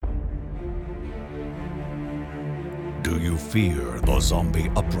Do you fear the zombie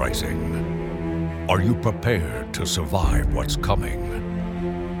uprising? Are you prepared to survive what's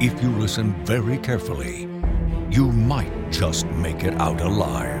coming? If you listen very carefully, you might just make it out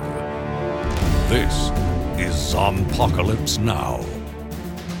alive. This is Zompocalypse Now.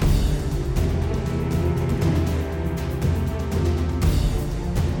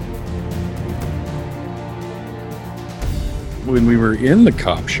 When we were in the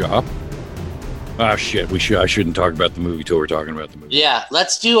cop shop, I shouldn't talk about the movie till we're talking about the movie. Yeah,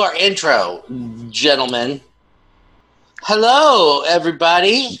 let's do our intro, gentlemen. Hello,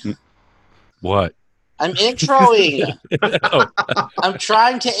 everybody. What? I'm introing. Oh. I'm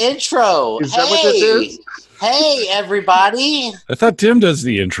trying to intro. Is that what this is? Hey, everybody. I thought Tim does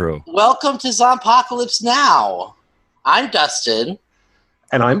the intro. Welcome to Zompocalypse Now. I'm Dustin.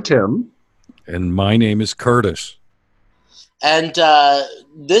 And I'm Tim. And my name is Curtis. And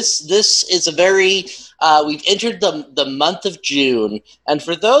this is a very we've entered the month of June, and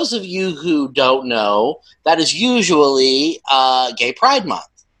for those of you who don't know, that is usually Gay Pride Month.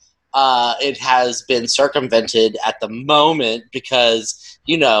 It has been circumvented at the moment because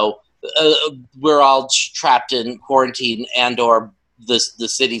we're all trapped in quarantine and/or the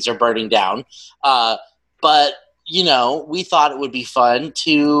cities are burning down. But we thought it would be fun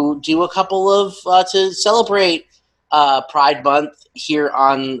to do a couple of to celebrate Pride Month here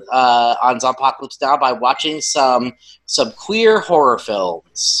on Zompocalypse Now by watching some queer horror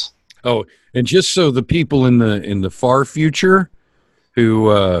films. Oh, and just so the people in the far future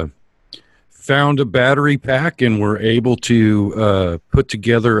who found a battery pack and were able to put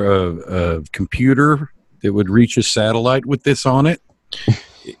together a computer that would reach a satellite with this on it,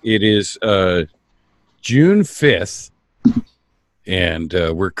 it is June 5th, and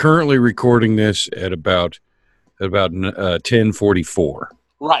we're currently recording this at about 10:44.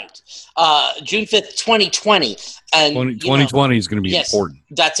 Right. June 5th, 2020. And 2020 is going to be important.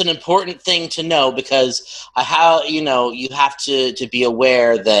 That's an important thing to know because you have to be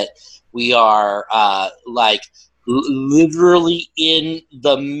aware that we are literally in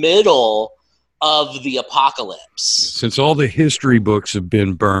the middle of the apocalypse. Since all the history books have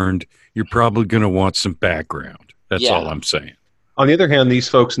been burned, you're probably going to want some background. That's all I'm saying. On the other hand, these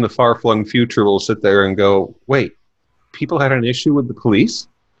folks in the far-flung future will sit there and go, wait, people had an issue with the police?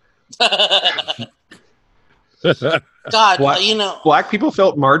 God, black people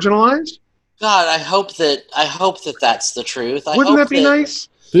felt marginalized? God, I hope that that's the truth. Wouldn't that be nice?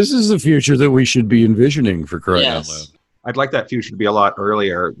 This is the future that we should be envisioning, for crying out loud. I'd like that future to be a lot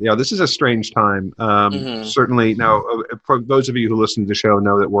earlier. This is a strange time. Certainly, now, for those of you who listen to the show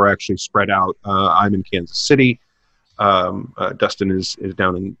know that we're actually spread out. I'm in Kansas City. Dustin is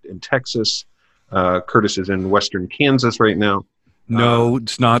down in Texas. Curtis is in western Kansas right now. No,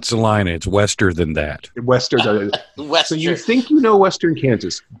 it's not Salina. It's wester than that. Wester. So you think you know western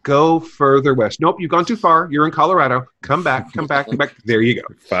Kansas. Go further west. Nope, you've gone too far. You're in Colorado. Come back. There you go.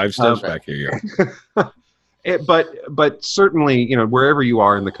 5 steps back. Here you go. But certainly, wherever you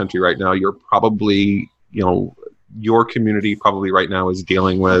are in the country right now, you're probably, your community probably right now is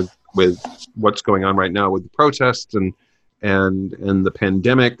dealing with what's going on right now with the protests and the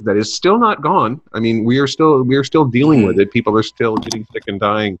pandemic that is still not gone. I mean, we are still dealing with it. People are still getting sick and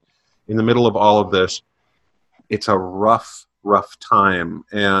dying in the middle of all of this. It's a rough time,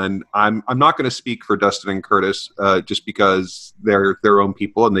 and I'm not going to speak for Dustin and Curtis just because they're their own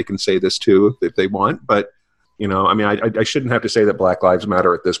people and they can say this too if they want. But I shouldn't have to say that Black Lives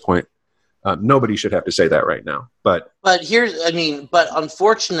Matter at this point. Nobody should have to say that right now. But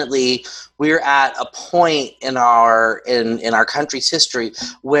unfortunately, we're at a point in our country's history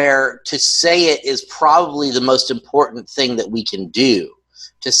where to say it is probably the most important thing that we can do.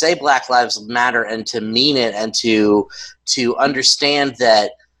 To say Black Lives Matter and to mean it and to understand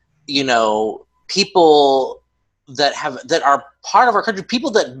that, people that are part of our country,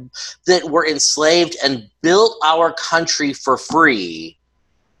 people that were enslaved and built our country for free,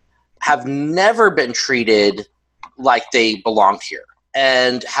 have never been treated like they belonged here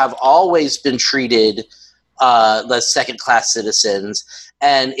and have always been treated as second-class citizens,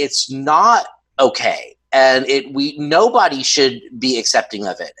 and it's not okay. And nobody should be accepting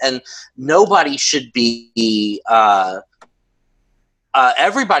of it, and nobody should be.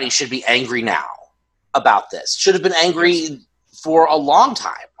 Everybody should be angry now about this. Should have been angry for a long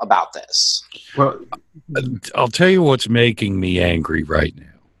time about this. Well, I'll tell you what's making me angry right now.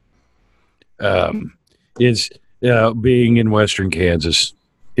 Is being in western Kansas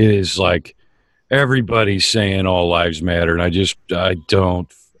is like everybody's saying all lives matter, and I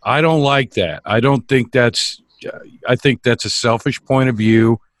don't like that. I think that's a selfish point of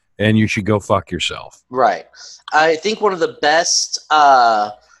view, and you should go fuck yourself. Right. I think one of the best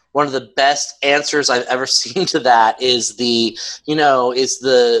answers I've ever seen to that is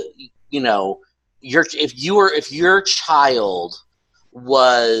if your child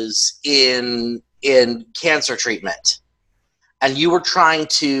was in cancer treatment and you were trying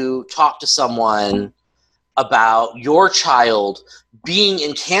to talk to someone about your child being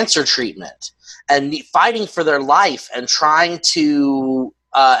in cancer treatment and fighting for their life and trying to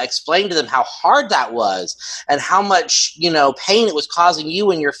explain to them how hard that was and how much, pain it was causing you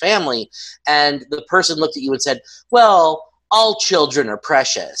and your family. And the person looked at you and said, well, all children are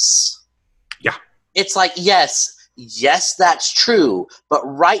precious. Yeah. It's like, yes, that's true. But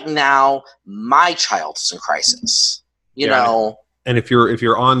right now, my child is in crisis, you know? And if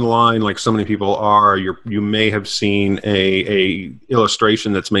you're online, like so many people are, you may have seen a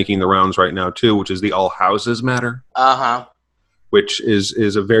illustration that's making the rounds right now too, which is the All Houses Matter. Uh-huh. Which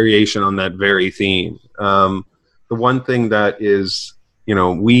is a variation on that very theme. The one thing that is,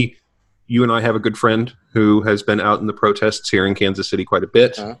 you and I have a good friend who has been out in the protests here in Kansas City quite a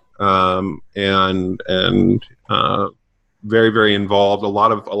bit, and very, very involved. A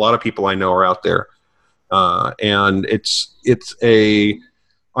lot of people I know are out there, and it's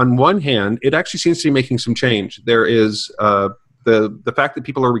on one hand, it actually seems to be making some change. There is the fact that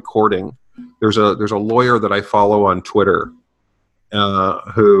people are recording. There's a lawyer that I follow on Twitter. He's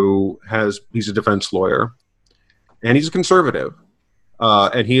a defense lawyer, and he's a conservative,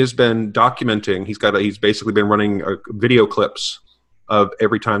 and he has been documenting. He's basically been running video clips of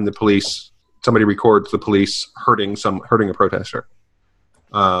every time somebody records the police hurting a protester,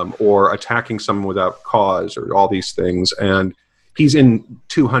 or attacking someone without cause, or all these things. And he's in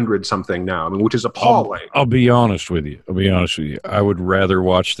 200 something now, which is appalling. I'll be honest with you. I would rather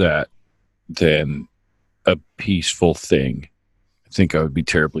watch that than a peaceful thing. I think I would be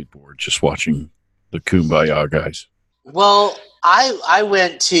terribly bored just watching the Kumbaya guys. Well, I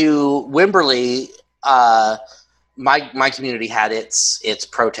went to Wimberley. My community had its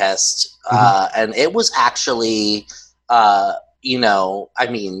protest, and it was actually, my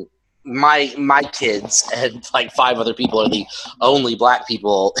kids and like 5 other people are the only black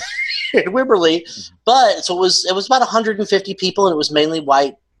people in Wimberley. But so it was about 150 people, and it was mainly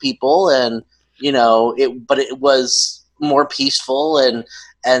white people, and it was more peaceful, and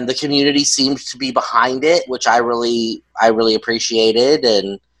the community seemed to be behind it, which I really appreciated.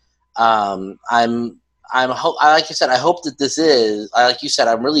 And like you said, I hope that this is, like you said,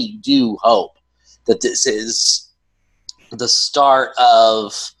 I really do hope that this is the start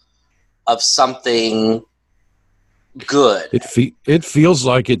of something good. It feels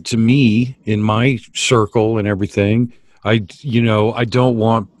like it to me in my circle and everything. I don't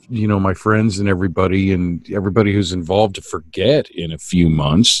want my friends and everybody who's involved to forget in a few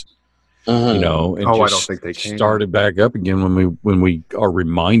months, and I don't think they can start it back up again when we are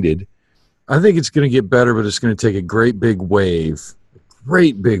reminded. I think it's going to get better, but it's going to take a great big wave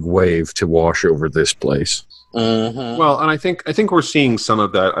to wash over this place. Well, and I think we're seeing some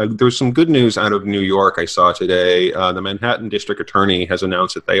of that. There's some good news out of New York I saw today. The Manhattan District Attorney has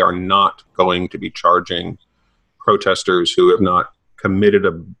announced that they are not going to be charging protesters who have not committed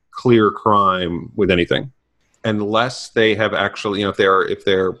a clear crime with anything, unless they have actually, if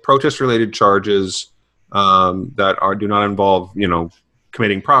they're protest-related charges that do not involve,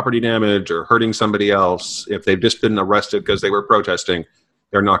 committing property damage or hurting somebody else. If they've just been arrested because they were protesting,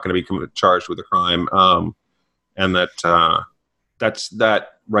 they're not going to be charged with a crime. And that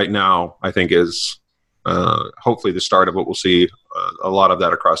right now, I think, is hopefully the start of what we'll see a lot of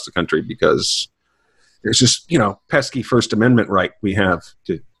that across the country, because there's just, pesky First Amendment right we have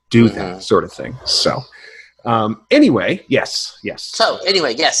to do that sort of thing. So anyway, yes. So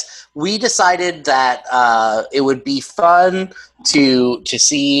anyway, yes, we decided that it would be fun to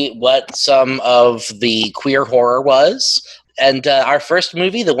see what some of the queer horror was. And our first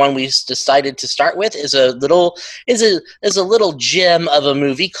movie, the one we decided to start with, is a little gem of a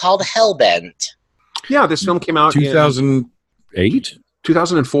movie called Hellbent. Yeah, this film came out 2008?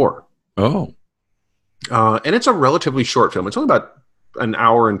 2004. Oh. And it's a relatively short film. It's only about an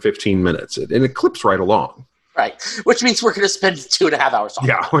hour and 15 minutes, and it clips right along. Right, which means we're going to spend 2.5 hours talking.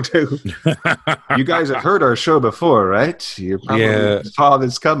 Yeah, you guys have heard our show before, right? You probably saw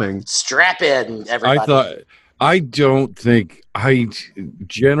this coming. Strap in, everybody. I don't think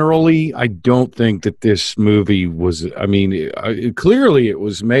that this movie was. I mean, clearly it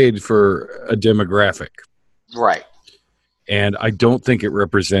was made for a demographic, right? And I don't think it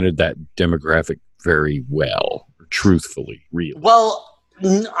represented that demographic very well, or truthfully, really. Well,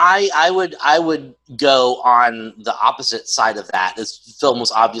 I would go on the opposite side of that. This film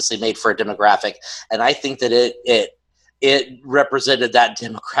was obviously made for a demographic, and I think that it represented that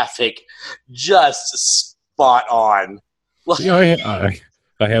demographic just spot on. Yeah,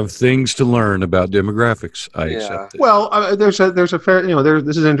 I have things to learn about demographics. I accept it. Well, there's a fair,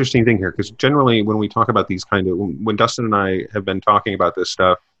 this is an interesting thing here, because generally when we talk about these when Dustin and I have been talking about this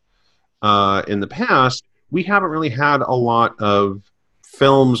stuff in the past, we haven't really had a lot of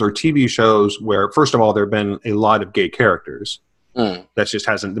films or TV shows where, first of all, there have been a lot of gay characters. That just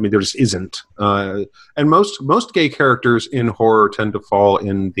hasn't. I mean, there just isn't. And most gay characters in horror tend to fall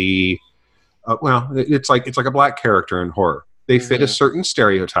in the it's like a black character in horror. They fit a certain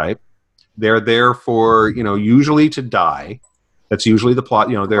stereotype. They're there for usually to die. That's usually the plot.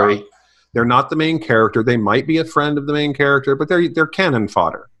 They're not the main character. They might be a friend of the main character, but they're cannon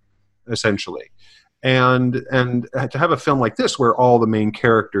fodder, essentially. And to have a film like this where all the main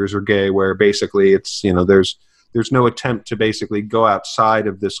characters are gay, where basically it's there's no attempt to basically go outside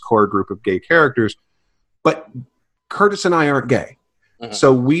of this core group of gay characters, but Curtis and I aren't gay.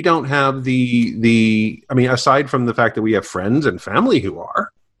 So we don't have the I mean, aside from the fact that we have friends and family who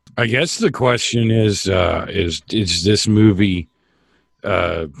are. I guess the question is this movie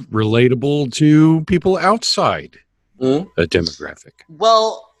relatable to people outside a demographic?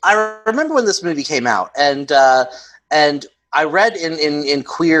 Well, I remember when this movie came out, and I read in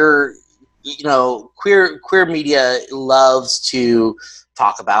queer, queer media loves to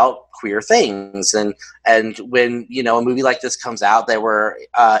talk about queer things, and when a movie like this comes out, there were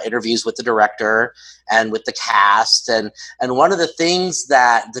interviews with the director and with the cast, and one of the things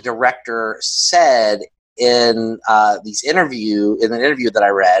that the director said in an interview that I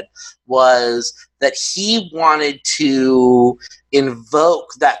read was that he wanted to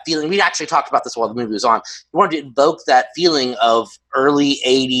invoke that feeling. We actually talked about this while the movie was on. He wanted to invoke that feeling of early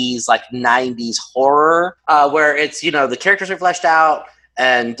 80s, like 90s horror, where it's, the characters are fleshed out,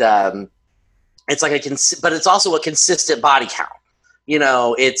 and it's like but it's also a consistent body count.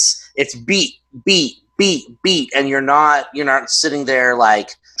 It's beat, and you're not sitting there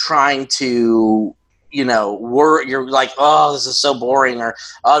like trying to, you're like, oh, this is so boring, or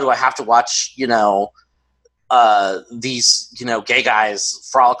oh, do I have to watch, these, gay guys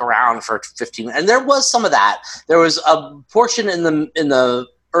frolic around for 15 minutes. And there was some of that. There was a portion in the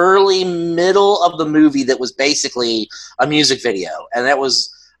early middle of the movie that was basically a music video. And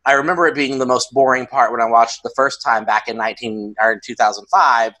I remember it being the most boring part when I watched it the first time back in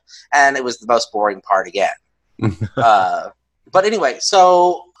 2005, and it was the most boring part again. But anyway,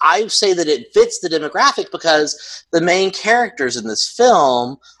 so I say that it fits the demographic because the main characters in this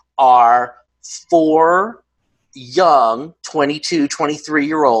film are 4 young 22,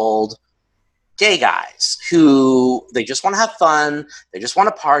 23-year-old gay guys who they just want to have fun. They just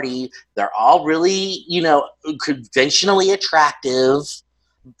want to party. They're all really, conventionally attractive,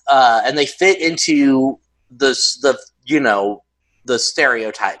 and they fit into the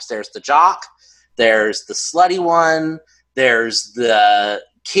stereotypes. There's the jock. There's the slutty one. There's the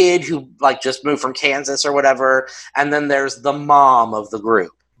kid who just moved from Kansas or whatever. And then there's the mom of the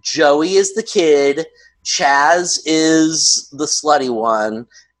group. Joey is the kid. Chaz is the slutty one.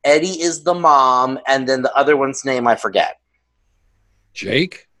 Eddie is the mom. And then the other one's name I forget.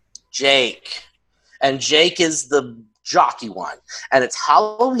 Jake. And Jake is the jockey one. And it's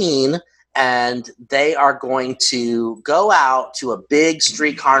Halloween, and they are going to go out to a big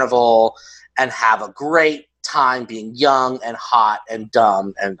street carnival and have a great time being young and hot and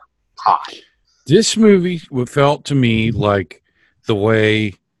dumb and hot. This movie felt to me like the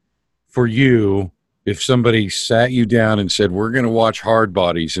way for you if somebody sat you down and said, we're going to watch Hard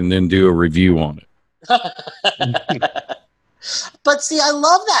Bodies and then do a review on it. But see, I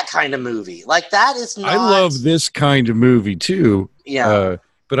love that kind of movie. Like, that is not... I love this kind of movie too. Yeah.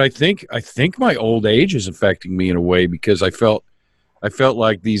 But I think my old age is affecting me in a way, because I felt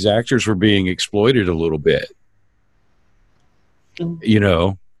like these actors were being exploited a little bit,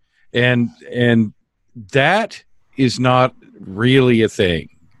 and that is not really a thing.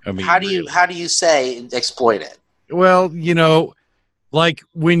 I mean, how do you say exploit it? Well, like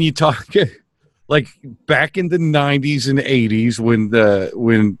when you talk, like back in the 90s and 80s,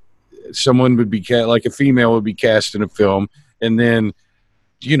 when someone would be like a female would be cast in a film, and then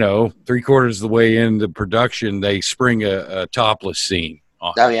 3/4 of the way into production, they spring a topless scene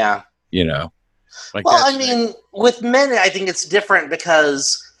on. Oh yeah. Like, well, I mean, with men, I think it's different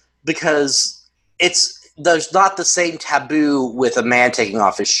because there's not the same taboo with a man taking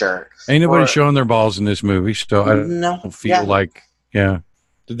off his shirt. Ain't nobody showing their balls in this movie, so I don't feel like, yeah.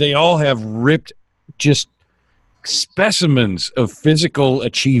 Did they all have ripped, just specimens of physical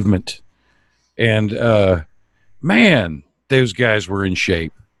achievement. And man, those guys were in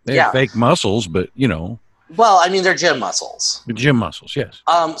shape. They had fake muscles, but Well, I mean, they're gym muscles. Gym muscles, yes.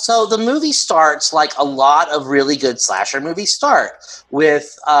 So the movie starts like a lot of really good slasher movies start,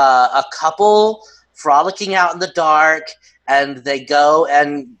 with a couple frolicking out in the dark, and they go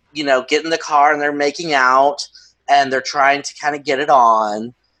and get in the car and they're making out and they're trying to kind of get it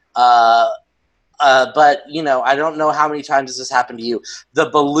on. But I don't know how many times this has happened to you. The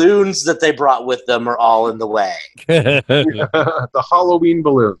balloons that they brought with them are all in the way. The Halloween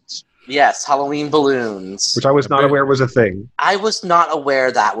balloons. Yes, Halloween balloons. Which I was not aware was a thing. I was not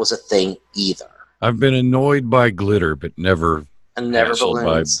aware that was a thing either. I've been annoyed by glitter, but never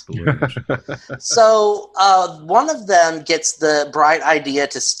balloons. By balloons. So one of them gets the bright idea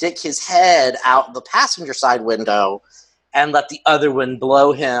to stick his head out the passenger side window and let the other one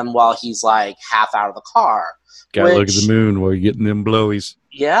blow him while he's like half out of the car. Gotta look at the moon while you're getting them blowies.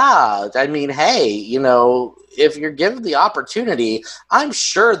 Yeah, I mean, hey, if you're given the opportunity, I'm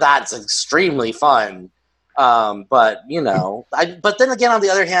sure that's extremely fun. But but then again, on the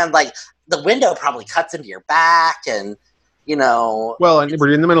other hand, like the window probably cuts into your back, and Well, and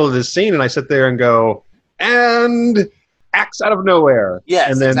we're in the middle of this scene, and I sit there and go, and axe out of nowhere.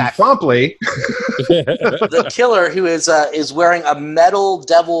 Yes, and then exactly. promptly, the killer, who is wearing a metal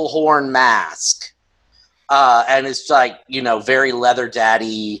devil horn mask, and is like very leather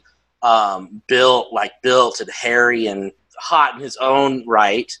daddy, built and hairy and hot in his own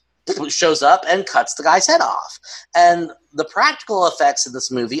right, shows up and cuts the guy's head off. And the practical effects in this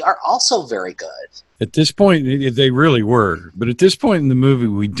movie are also very good. At this point, they really were. But at this point in the movie,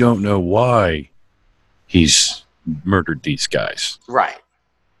 we don't know why he's murdered these guys. Right.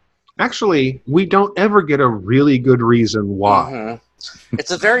 Actually, we don't ever get a really good reason why. Mm-hmm.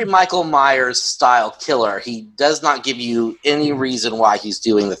 It's a very Michael Myers style killer. He does not give you any reason why he's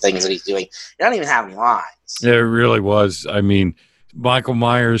doing the things that he's doing. He doesn't even have any lines. Yeah, it really was. I mean, Michael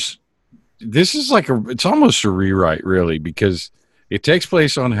Myers, this is it's almost a rewrite, really, because it takes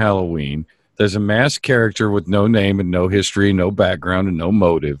place on Halloween. There's a masked character with no name and no history, no background, and no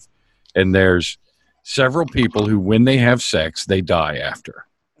motive. And there's several people who, when they have sex, they die after.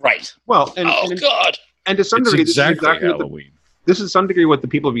 Right. Well, God. And to some degree, Halloween. This is some degree what the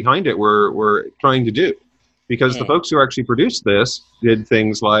people behind it were trying to do. Because the folks who actually produced this did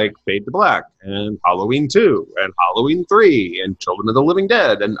things like Fade to Black and Halloween 2 and Halloween 3 and Children of the Living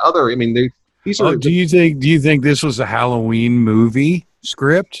Dead and other. I mean, these are. Do you think this was a Halloween movie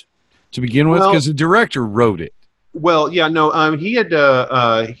script to begin with? Because the director wrote it. Well, yeah, no. He had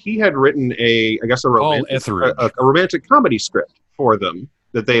written a romantic comedy script for them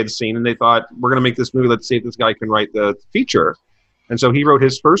that they had seen, and they thought, we're going to make this movie. Let's see if this guy can write the feature. And so he wrote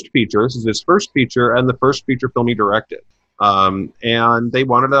his first feature. This is his first feature and the first feature film he directed. And they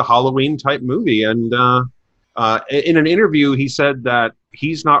wanted a Halloween-type movie. And in an interview, he said that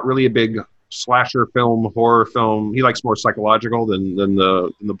he's not really a big slasher film, horror film. He likes more psychological than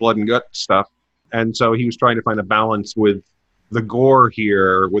the blood and gut stuff. And so he was trying to find a balance with the gore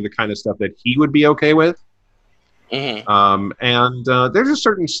here, with the kind of stuff that he would be okay with. Mm-hmm. And there's a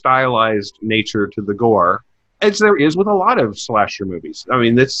certain stylized nature to the gore, as there is with a lot of slasher movies. I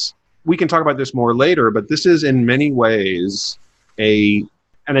mean, we can talk about this more later, but this is in many ways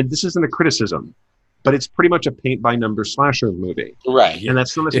this isn't a criticism, but it's pretty much a paint-by-number slasher movie. Right. And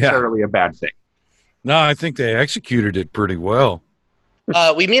that's not necessarily a bad thing. No, I think they executed it pretty well.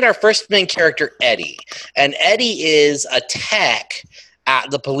 We meet our first main character, Eddie. And Eddie is a tech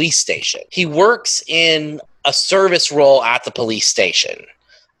at the police station. He works in a service role at the police station.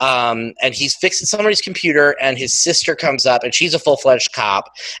 And he's fixing somebody's computer, and his sister comes up, and she's a full-fledged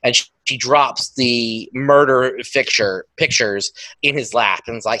cop, and she drops the murder pictures in his lap,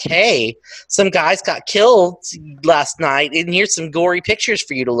 and is like, hey, some guys got killed last night, and here's some gory pictures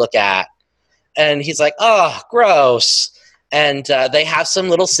for you to look at. And he's like, oh, gross. And they have some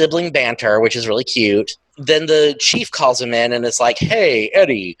little sibling banter, which is really cute. Then the chief calls him in and is like, hey,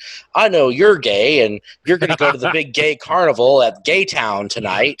 Eddie, I know you're gay, and you're going to go to the big gay carnival at Gay Town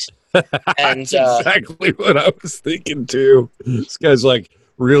tonight. And That's exactly what I was thinking, too. This guy's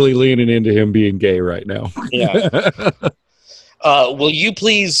really leaning into him being gay right now. Yeah. Will you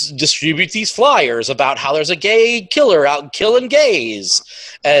please distribute these flyers about how there's a gay killer out killing gays?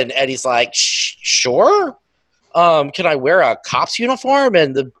 And Eddie's like, sure. Can I wear a cop's uniform?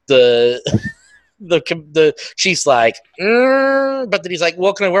 And the chief's like, but then he's like,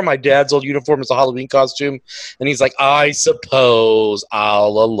 well, can I wear my dad's old uniform as a Halloween costume? And he's like, I suppose I'll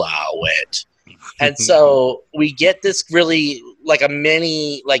allow it. And so we get this really a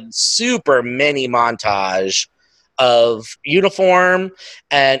mini, super mini montage of uniform,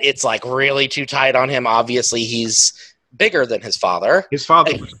 and it's like really too tight on him. Obviously, he's bigger than his father. His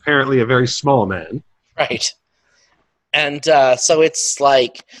father was apparently a very small man. Right. And so it's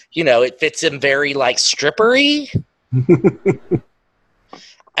like, it fits him very like strippery.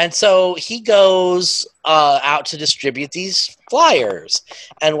 And so he goes out to distribute these flyers.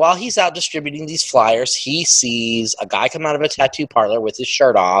 And while he's out distributing these flyers, he sees a guy come out of a tattoo parlor with his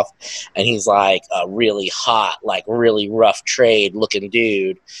shirt off. And he's like a really hot, like really rough trade looking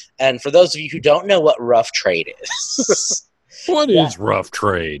dude. And for those of you who don't know what rough trade is. What is rough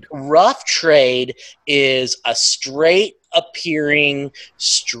trade? Rough trade is a straight appearing,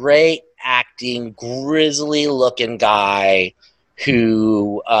 straight acting, grizzly looking guy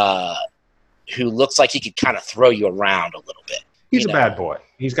who looks like he could kind of throw you around a little bit. He's a bad boy.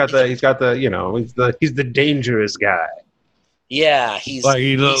 He's the dangerous guy. Yeah,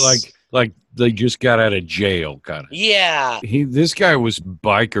 like they just got out of jail, kind of. Yeah. This guy was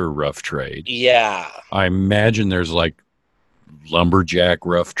biker rough trade. Yeah. I imagine there's like lumberjack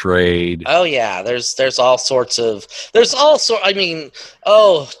rough trade. Oh yeah, there's all sorts. I mean,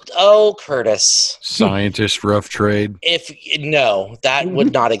 Curtis, scientist rough trade. That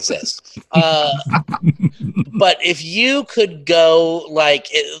would not exist. But if you could go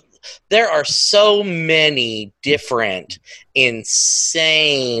there are so many different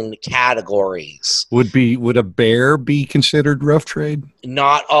insane categories. Would a bear be considered rough trade?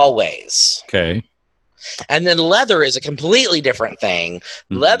 Not always. Okay. And then leather is a completely different thing.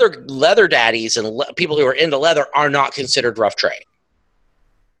 Mm-hmm. Leather daddies and people who are into leather are not considered rough trade.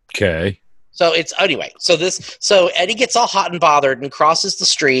 Okay. So so Eddie gets all hot and bothered and crosses the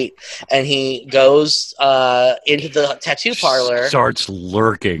street, and he goes into the tattoo parlor. Starts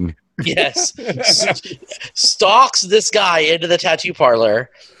lurking. Yes. Stalks this guy into the tattoo parlor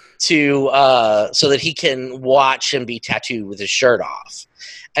so that he can watch him be tattooed with his shirt off.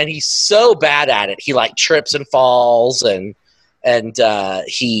 And he's so bad at it, he like trips and falls, and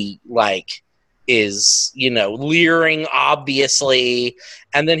he like is leering obviously,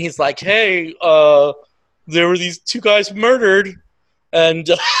 and then he's like, "Hey, there were these two guys murdered, and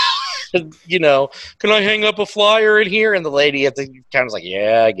can I hang up a flyer in here?" And the lady at the counter's like,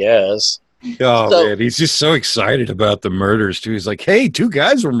 "Yeah, I guess." Oh man, he's just so excited about the murders too. He's like, "Hey, two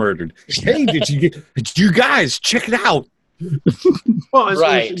guys were murdered. Hey, did you guys check it out?" Well,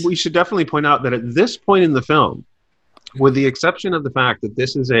 we should definitely point out that at this point in the film, with the exception of the fact that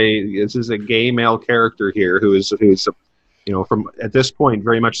this is a gay male character here who is from at this point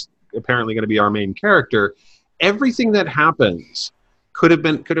very much apparently going to be our main character, everything that happens could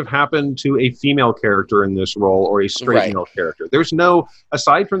have happened to a female character in this role or a straight male character. There's no,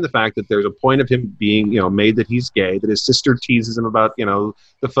 aside from the fact that there's a point of him being made that he's gay, that his sister teases him about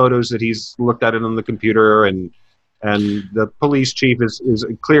the photos that he's looked at it on the computer, and the police chief is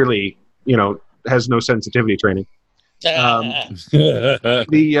clearly, has no sensitivity training.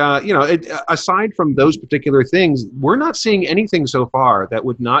 Aside from those particular things, we're not seeing anything so far that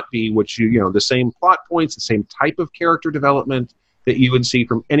would not be the same plot points, the same type of character development that you would see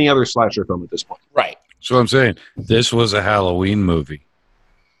from any other slasher film at this point. Right. So I'm saying this was a Halloween movie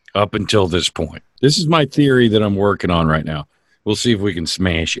up until this point. This is my theory that I'm working on right now. We'll see if we can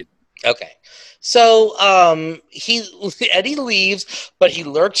smash it. Okay. So Eddie leaves, but he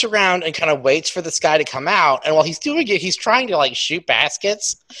lurks around and kind of waits for this guy to come out. And while he's doing it, he's trying to shoot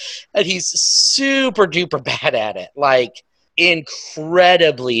baskets, and he's super duper bad at it, like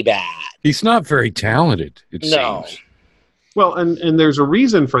incredibly bad. He's not very talented. It seems. Well, and there's a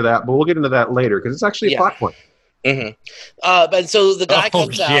reason for that, but we'll get into that later because it's actually a plot point. Mm-hmm. But so the guy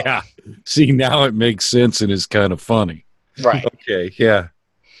comes out. Yeah. See, now it makes sense and is kind of funny. Right. Okay. Yeah.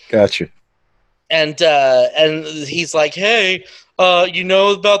 Gotcha. And he's like, "Hey, you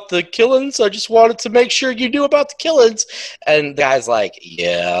know about the killings? I just wanted to make sure you knew about the killings." And the guy's like,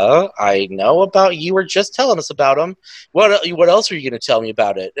 "Yeah, I know about. You were just telling us about them. What else are you going to tell me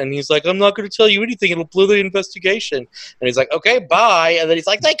about it?" And he's like, "I'm not going to tell you anything. It'll blow the investigation." And he's like, "Okay, bye." And then he's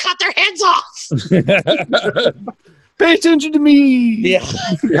like, "They cut their heads off." Pay attention to me. Yeah.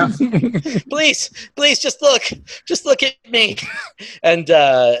 please, just look at me. And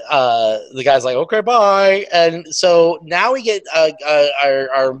the guy's like, "Okay, bye." And so now we get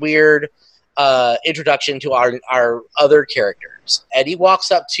our weird introduction to our other characters. Eddie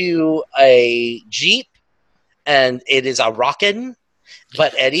walks up to a Jeep, and it is a rockin',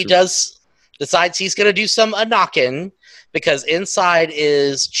 but Eddie decides he's going to do some knocking because inside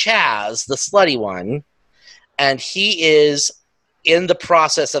is Chaz, the slutty one. And he is in the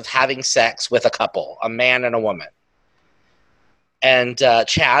process of having sex with a couple, a man and a woman. And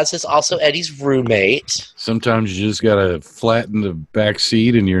Chaz is also Eddie's roommate. Sometimes you just gotta flatten the back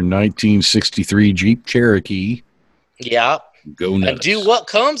seat in your 1963 Jeep Cherokee. Yeah. Go nuts. And do what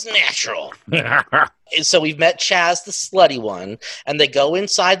comes natural. And so we've met Chaz, the slutty one, and they go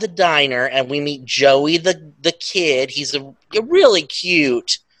inside the diner, and we meet Joey, the kid. He's a really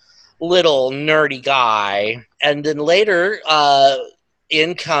cute little nerdy guy. And then later,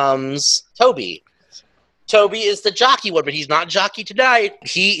 in comes Toby. Toby is the jockey one, but he's not jockey tonight.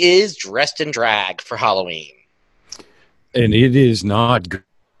 He is dressed in drag for Halloween. And it is not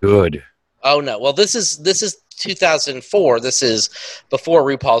good. Oh, no. Well, this is 2004. This is before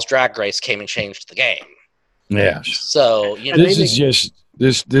RuPaul's Drag Race came and changed the game. Yeah. So, you know, This is just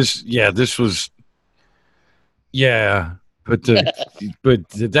this was but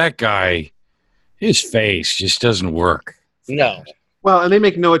that guy, his face just doesn't work. no. Well, and they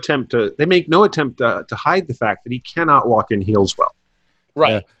make no attempt to hide the fact that he cannot walk in heels well.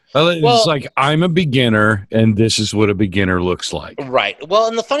 Right. Well, it's Well- like, I'm a beginner, and this is what a beginner looks like. Right. Well,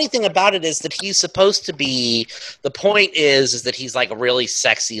 and the funny thing about it is that he's supposed to be, the point is that he's like a really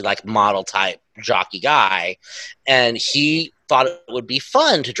sexy, like model type jockey guy. And he thought it would be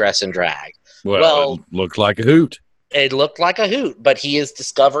fun to dress in drag. Well- It looked like a hoot. It looked like a hoot, but he is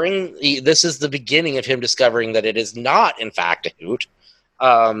discovering, this is the beginning of him discovering that it is not, in fact, a hoot.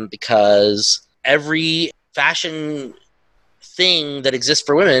 Because every fashion thing that exists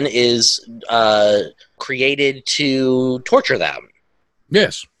for women is created to torture them.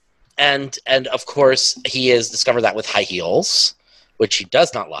 Yes. And of course, he has discovered that with high heels, which he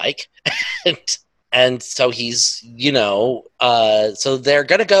does not like. and so he's, so they're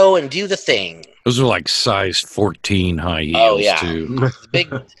going to go and do the thing. Those are like size 14 high heels, Oh, yeah. too.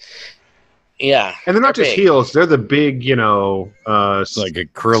 Big, yeah. And they're not They're just big. heels; they're the big, It's like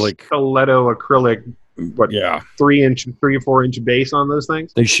acrylic. stiletto acrylic. What? Yeah. 3 or 4 inch base on those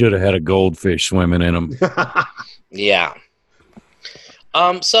things. They should have had a goldfish swimming in them. Yeah.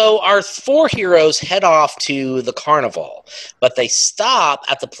 So our 4 heroes head off to the carnival, but they stop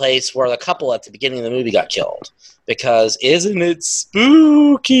at the place where the couple at the beginning of the movie got killed. Because isn't it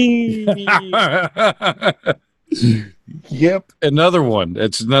spooky? Yep. Another one.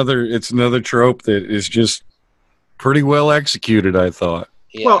 It's another trope that is just pretty well executed, I thought.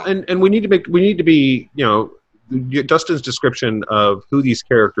 Yeah. Well, and we need to be, Dustin's description of who these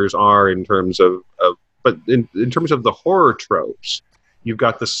characters are in terms of but in terms of the horror tropes, you've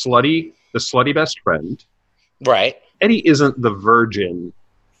got the slutty best friend. right. Eddie isn't the virgin,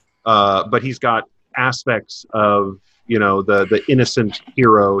 but he's got aspects of the innocent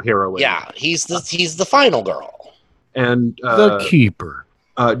heroine. Yeah, he's the final girl. And The keeper.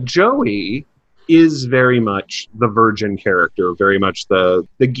 Joey is very much the virgin character, very much the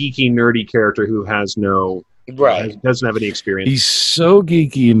geeky, nerdy character who has doesn't have any experience. He's so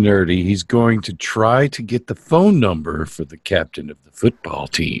geeky and nerdy, he's going to try to get the phone number for the captain of the football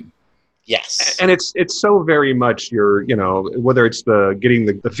team. Yes. And it's so very much your, whether it's getting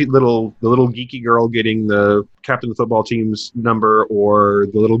the little geeky girl getting the captain of the football team's number, or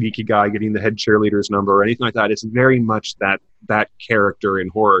the little geeky guy getting the head cheerleader's number, or anything like that. It's very much that character in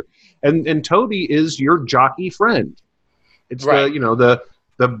horror. And Toby is your jockey friend. It's Right. the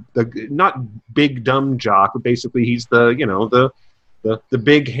not big dumb jock, but basically he's the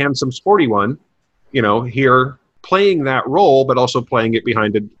big handsome sporty one, here playing that role, but also playing it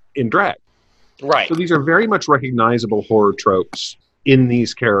in drag. Right. So these are very much recognizable horror tropes in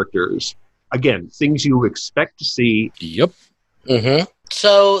these characters. Again, things you expect to see. Yep. Mm-hmm.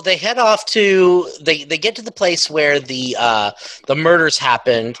 So they head off to they get to the place where the murders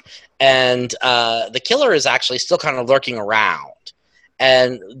happened, and the killer is actually still kind of lurking around,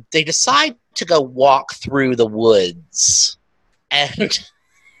 and they decide to go walk through the woods, and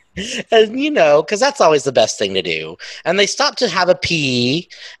because that's always the best thing to do. And they stop to have a pee,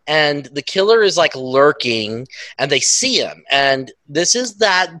 and the killer is like lurking, and they see him. And this is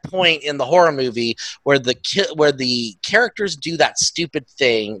that point in the horror movie where the characters do that stupid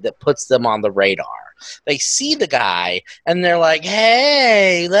thing that puts them on the radar. They see the guy, and they're like,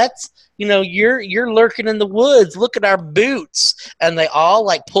 "Hey, let's." You're lurking in the woods. Look at our boots. And they all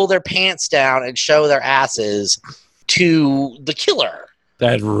like pull their pants down and show their asses to the killer.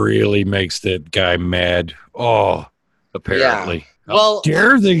 That really makes that guy mad. Oh, apparently. Yeah. Well- How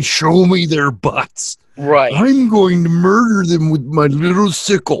dare they show me their butts? Right. I'm going to murder them with my little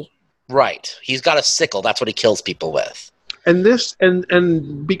sickle. Right. He's got a sickle. That's what he kills people with. And this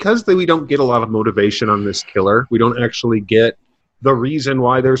and because we don't get a lot of motivation on this killer, we don't actually get the reason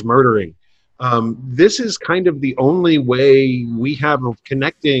why there's murdering. This is kind of the only way we have of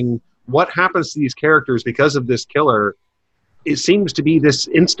connecting what happens to these characters because of this killer it seems to be this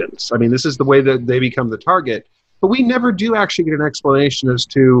instance. I mean, this is the way that they become the target, but we never do actually get an explanation as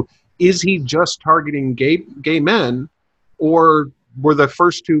to, is he just targeting gay men, or were the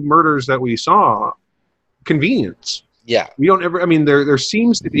first two murders that we saw convenience? Yeah. We don't ever, I mean, there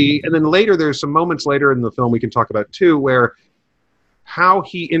seems to be, and then later, there's some moments later in the film we can talk about too, where how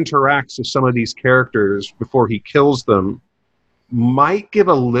he interacts with some of these characters before he kills them might give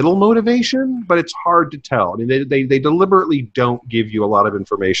a little motivation, but it's hard to tell. I mean, they deliberately don't give you a lot of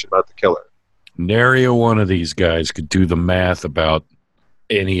information about the killer. Nary a one of these guys could do the math about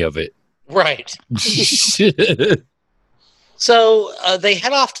any of it. Right. So they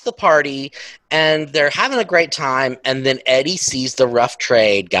head off to the party, and they're having a great time, and then Eddie sees the rough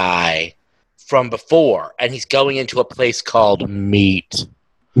trade guy from before, and he's going into a place called Meat.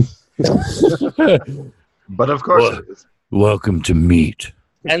 But of course it is. Welcome to Meat.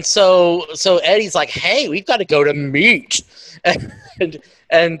 And so Eddie's like, hey, we've got to go to Meat.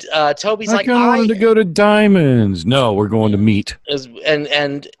 And Toby's like, I wanted to go to Diamonds. No, we're going to Meat.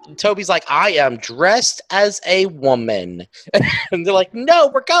 And Toby's like, I am dressed as a woman. And they're like,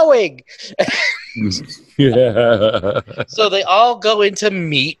 no, we're going. Yeah. So they all go into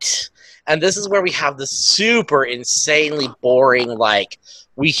Meat. And this is where we have the super insanely boring, like,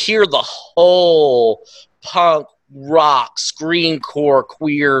 we hear the whole punk rock screencore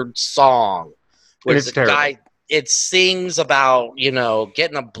queer song. Where It's the terrible. guy, it sings about, getting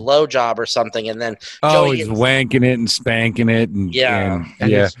a blowjob or something, and then Oh, Joey he's gets- wanking it and spanking it, and Yeah.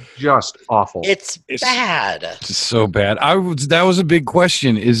 And yeah, it's just awful. it's bad. it's so bad. That was a big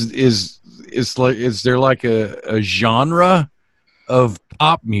question. Is there like a genre of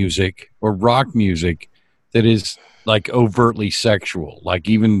pop music or rock music that is like overtly sexual, like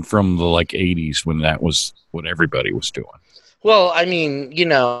even from the like 80s when that was what everybody was doing? Well, I mean,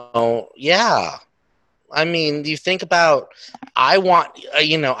 yeah. I mean, you think about I Want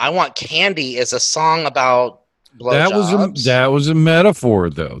Candy is a song about blowjobs. That was a metaphor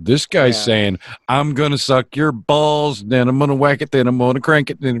though. This guy's Yeah. saying, I'm gonna suck your balls, then I'm gonna whack it, then I'm gonna crank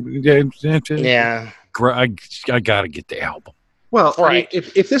it, then Yeah. I gotta get the album. Well, Right. I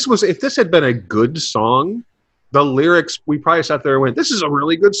mean, if this had been a good song, the lyrics, we probably sat there and went, "This is a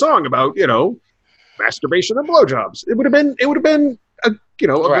really good song about masturbation and blowjobs." It would have been a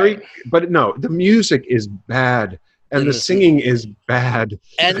very, Right. but no, the music is bad and the singing is bad.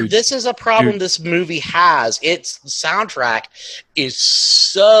 And Dude, this is a problem this movie has. Its soundtrack is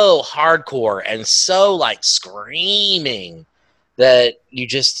so hardcore and so like screaming that you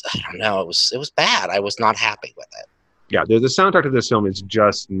just, I don't know, it was bad. I was not happy with it. Yeah, the soundtrack to this film is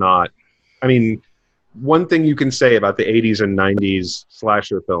just not. I mean, one thing you can say about the 80s and 90s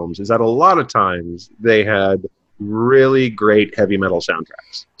slasher films is that a lot of times they had really great heavy metal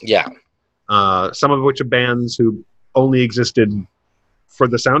soundtracks. Yeah. Some of which are bands who only existed for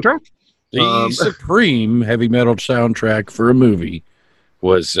the soundtrack. The supreme heavy metal soundtrack for a movie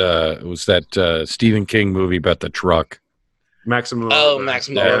was that Stephen King movie about the truck. Maximum.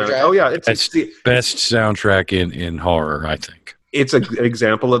 Maximum Overdrive. Oh yeah, it's Best soundtrack in horror, I think. it's an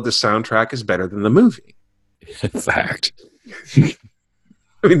example of the soundtrack is better than the movie. In fact.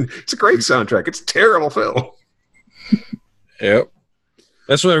 I mean, it's a great soundtrack. It's a terrible film. Yep.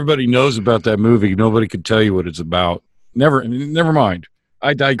 That's what everybody knows about that movie. Nobody could tell you what it's about. Never mind.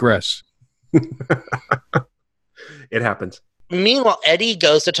 I digress. It happens. Meanwhile, Eddie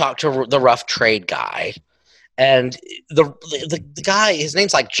goes to talk to the rough trade guy, and the guy, his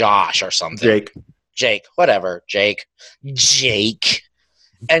name's like Josh or something. Jake, whatever, Jake,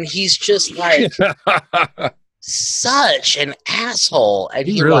 and he's just like such an asshole, and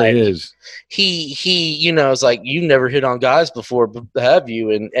He really is. He is like, you never hit on guys before, have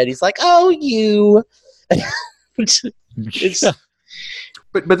you? And Eddie's like, oh, you. It's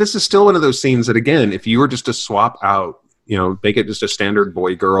But this is still one of those scenes that, again, if you were just to swap out, make it just a standard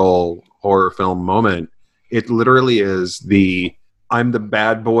boy girl horror film moment, it literally is I'm the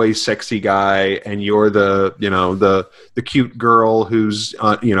bad boy sexy guy and you're the the cute girl who's so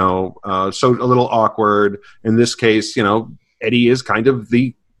a little awkward. In this case, Eddie is kind of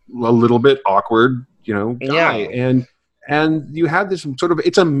a little bit awkward guy. Yeah. And you have this sort of,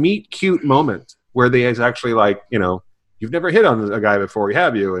 it's a meet cute moment where they is actually like, you've never hit on a guy before,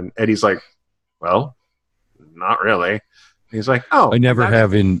 have you? And Eddie's like, well, not really. And he's like, oh, I never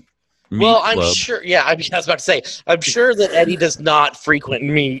have in Meat well, I'm Club. sure. Yeah, I was about to say, I'm sure that Eddie does not frequent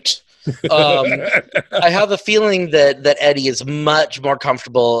Meat. I have a feeling that Eddie is much more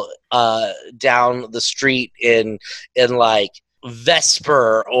comfortable down the street in like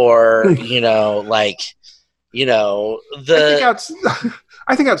Vesper or I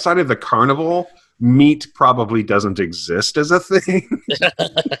think outside of the carnival, meat probably doesn't exist as a thing.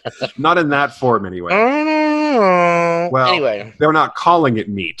 Not in that form, anyway. Well, anyway, they're not calling it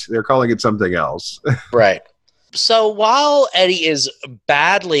meat. They're calling it something else. right. So while Eddie is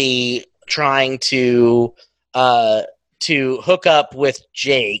badly trying to hook up with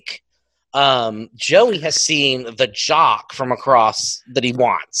Jake, Joey has seen the jock from across that he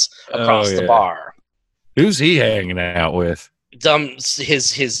wants across the bar. Who's he hanging out with?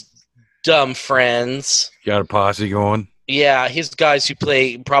 His dumb friends. Got a posse going? Yeah, his guys who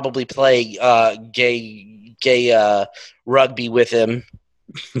probably play gay rugby with him.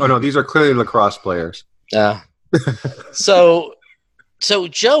 Oh no, these are clearly lacrosse players. So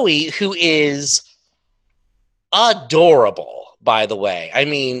Joey, who is adorable, by the way. I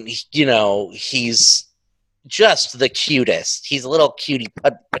mean, he's just the cutest. He's a little cutie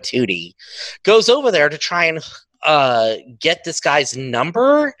patootie. Goes over there to try and get this guy's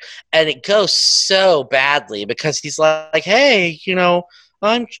number, and it goes so badly because he's like, "Hey,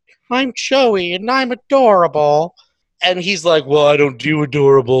 I'm Joey and I'm adorable." And he's like, "Well, I don't do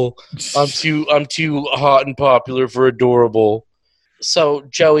adorable. I'm too hot and popular for adorable." So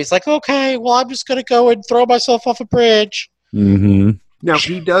Joey's like, "Okay, well, I'm just gonna go and throw myself off a bridge." Mm-hmm. Now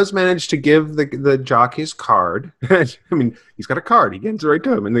he does manage to give the jock his card. I mean, he's got a card. He gets it right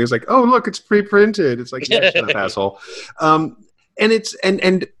to him, and he's like, "Oh, look, it's pre-printed." It's like, "Yeah, shut up, asshole." And it's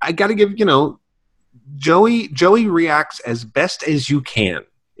and I got to give Joey reacts as best as you can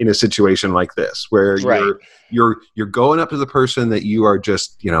in a situation like this, where you're going up to the person that you are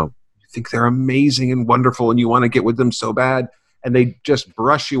just you think they're amazing and wonderful, and you want to get with them so bad, and they just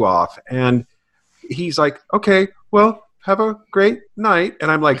brush you off, and he's like, "Okay, well, have a great night."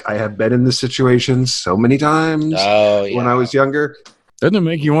 And I'm like, I have been in this situation so many times when I was younger. Doesn't it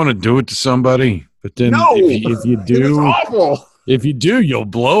make you want to do it to somebody? But then if you do, it's awful. If you do, you'll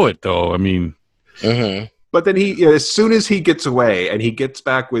blow it, though. I mean. Mm-hmm. But then he, as soon as he gets away and he gets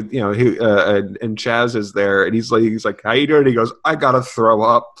back with, and Chaz is there and he's like, "How you doing?" And he goes, "I gotta throw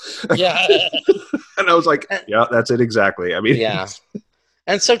up." Yeah. And I was like, yeah, that's it exactly. I mean, yeah.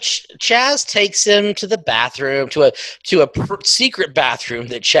 And so Chaz takes him to the bathroom, to a secret bathroom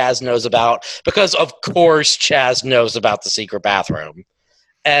that Chaz knows about, because of course Chaz knows about the secret bathroom.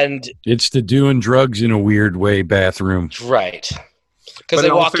 And it's the doing drugs in a weird way bathroom. Right. Because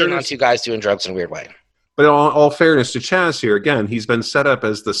they walked in on two guys doing drugs in a weird way. But in all fairness to Chaz here, again, he's been set up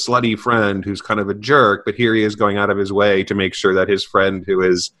as the slutty friend who's kind of a jerk, but here he is going out of his way to make sure that his friend, who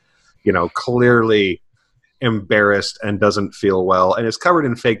is, clearly embarrassed and doesn't feel well and is covered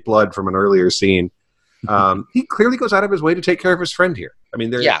in fake blood from an earlier scene, he clearly goes out of his way to take care of his friend here. I mean,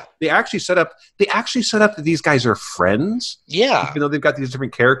 they actually set up that these guys are friends. Yeah, even though they've got these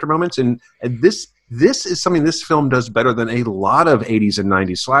different character moments, and this is something this film does better than a lot of 80s and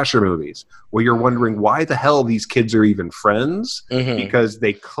 90s slasher movies, where you're wondering why the hell these kids are even friends, because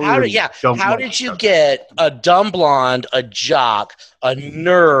they clearly don't. How did you get a dumb blonde, a jock, a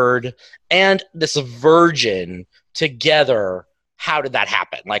nerd, and this virgin together? How did that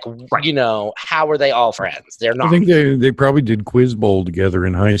happen? Like, how are they all friends? They're not. I think they probably did Quiz Bowl together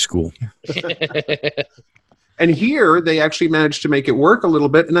in high school. And here they actually managed to make it work a little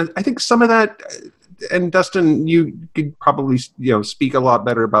bit, and I think some of that. And Dustin, you could probably speak a lot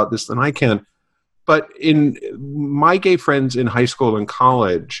better about this than I can. But in my gay friends in high school and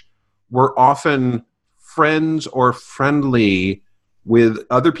college were often friends or friendly with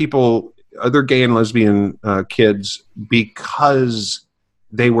other people, other gay and lesbian kids, because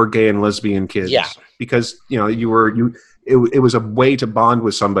they were gay and lesbian kids. Yeah. Because it was a way to bond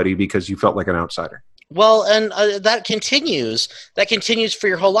with somebody because you felt like an outsider. Well, and that continues. That continues for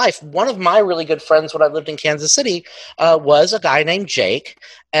your whole life. One of my really good friends when I lived in Kansas City was a guy named Jake,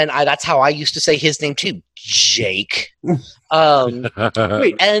 and that's how I used to say his name too, Jake. Wait,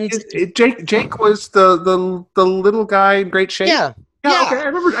 and Jake was the little guy in great shape. Yeah. Yeah, okay, I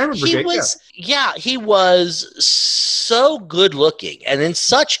remember Jake. He was so good looking and in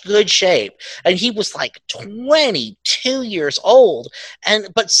such good shape, and he was like 22 years old.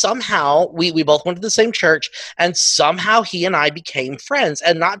 But somehow we both went to the same church, and somehow he and I became friends,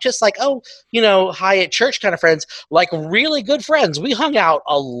 and not just like hi at church kind of friends, like really good friends. We hung out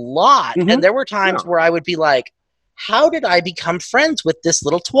a lot, and there were times where I would be like, "How did I become friends with this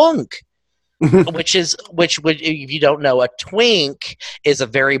little twunk?" which if you don't know, a twink is a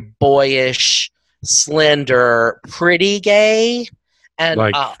very boyish, slender, pretty gay, and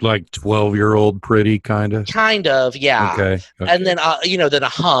like 12-year-old pretty kind of, yeah. Okay. And then then a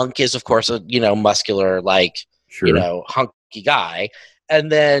hunk is of course a muscular, like hunky guy,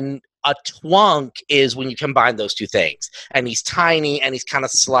 and then A twunk is when you combine those two things. And he's tiny and he's kind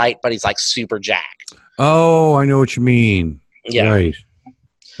of slight, but he's like super jacked. Oh, I know what you mean. Yeah. Right.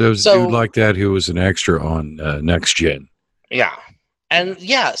 There was a So- dude like that who was an extra on Next Gen. Yeah. And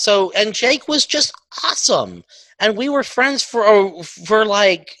and Jake was just awesome. And we were friends for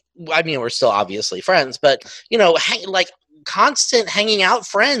like, I mean, we're still obviously friends, but, constant hanging out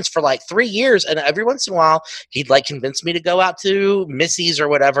friends for like 3 years. And every once in a while, he'd like convince me to go out to Missy's or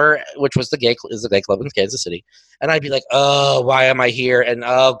whatever, which was the gay club in Kansas City. And I'd be like, oh, why am I here? And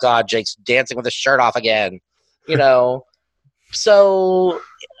oh God, Jake's dancing with his shirt off again, So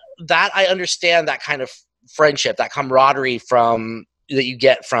that I understand that kind of friendship, that camaraderie that you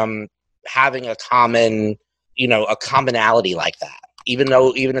get from having a common, a commonality like that. Even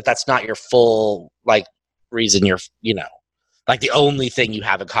if that's not your full like reason, you're like the only thing you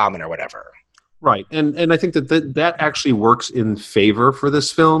have in common or whatever. Right, and I think that actually works in favor for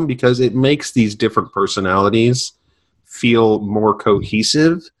this film because it makes these different personalities feel more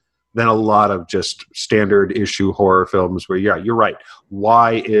cohesive than a lot of just standard issue horror films where, yeah, you're right.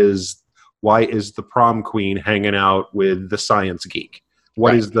 Why is the prom queen hanging out with the science geek?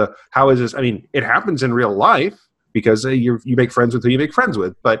 How is this? I mean, it happens in real life because you make friends with who you make friends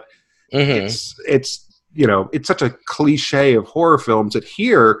with, but it's such a cliche of horror films that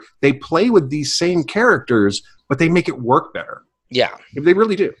here they play with these same characters, but they make it work better. Yeah, they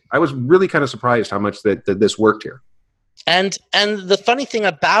really do. I was really kind of surprised how much that this worked here. And the funny thing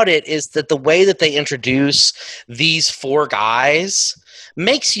about it is that the way that they introduce these 4 guys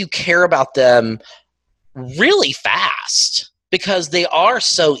makes you care about them really fast because they are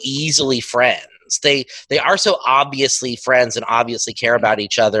so easily friends. They are so obviously friends and obviously care about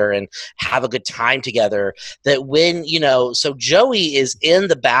each other and have a good time together that when, so Joey is in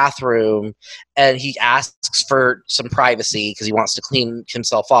the bathroom and he asks for some privacy because he wants to clean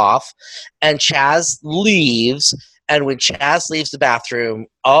himself off, and Chaz leaves. And when Chaz leaves the bathroom,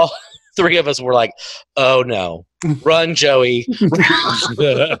 all 3 of us were like, oh no, run, Joey.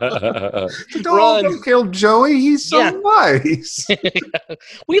 Don't kill Joey. He's so nice.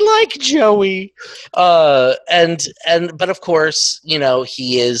 We like Joey. But of course,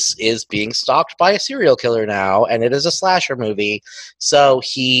 he is being stalked by a serial killer now, and it is a slasher movie. So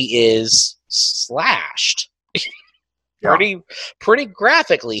he is slashed. Pretty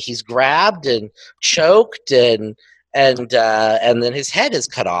graphically. He's grabbed and choked and then his head is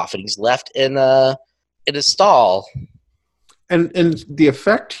cut off and he's left in a stall. And the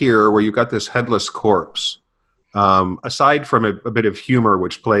effect here where you've got this headless corpse, aside from a bit of humor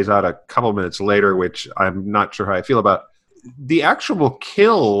which plays out a couple minutes later, which I'm not sure how I feel about, the actual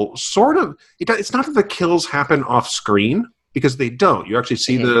kill sort of, it's not that the kills happen off screen because they don't. You actually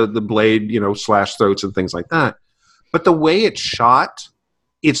see the blade, slash throats and things like that. But the way it's shot,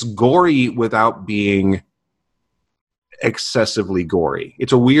 it's gory without being excessively gory.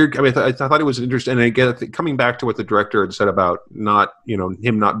 It's a weird. I mean, I thought it was interesting. And again, coming back to what the director had said about him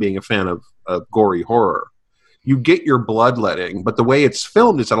not being a fan of gory horror, you get your bloodletting, but the way it's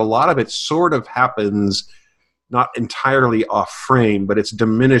filmed is that a lot of it sort of happens not entirely off frame, but it's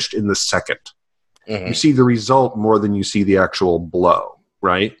diminished in the second. Mm-hmm. You see the result more than you see the actual blow,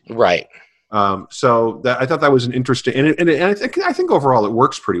 right? Right. So I thought that was an interesting, and I think overall it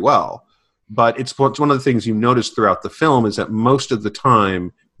works pretty well. But it's one of the things you notice throughout the film is that most of the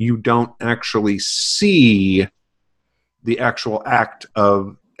time you don't actually see the actual act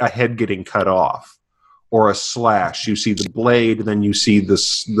of a head getting cut off or a slash. You see the blade, and then you see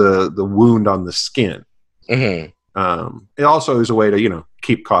the wound on the skin. Mm-hmm. It also is a way to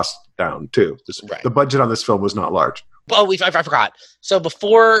keep costs down too. The budget on this film was not large. Oh, I forgot. So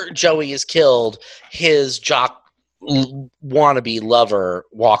before Joey is killed, his jock wannabe lover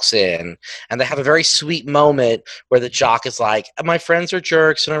walks in, and they have a very sweet moment where the jock is like, my friends are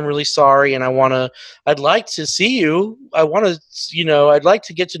jerks and I'm really sorry, and I'd like to see you. I'd like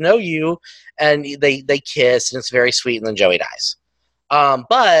to get to know you. And they kiss, and it's very sweet, and then Joey dies.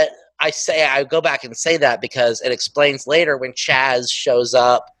 But I go back and say that because it explains later when Chaz shows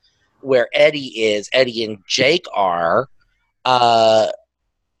up where Eddie and Jake are,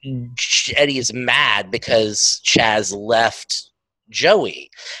 Eddie is mad because Chaz left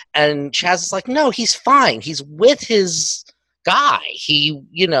Joey, and Chaz is like, no, he's fine. He's with his guy. He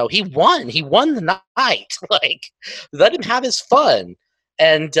won the night. Like, let him have his fun.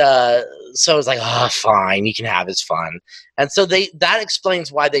 And so it's like, oh, fine, you can have his fun. And so that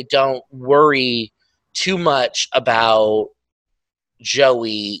explains why they don't worry too much about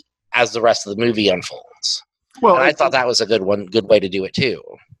Joey as the rest of the movie unfolds. Well, and I thought that was a good way to do it too.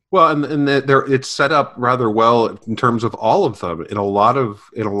 Well, and it's set up rather well in terms of all of them. In a lot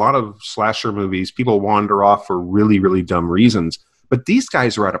of slasher movies, people wander off for really, really dumb reasons. But these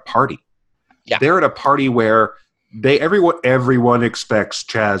guys are at a party. Yeah. They're at a party where everyone expects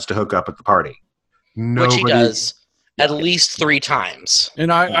Chaz to hook up at the party. Which he does at least 3 times.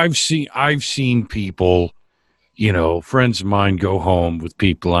 And I've seen people, friends of mine go home with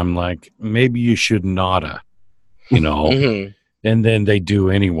people. I'm like, maybe you should nada, Mm-hmm. And then they do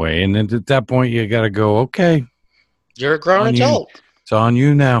anyway. And then at that point, you got to go, okay, You're a grown adult. it's on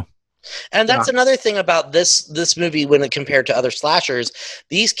you now. And that's another thing about this movie when it compared to other slashers.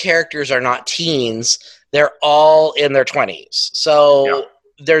 These characters are not teens. They're all in their 20s. So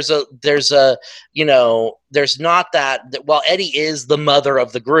there's not that while Eddie is the mother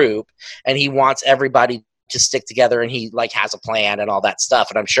of the group and he wants everybody to stick together and he like has a plan and all that stuff.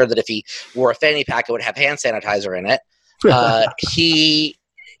 And I'm sure that if he wore a fanny pack, it would have hand sanitizer in it. He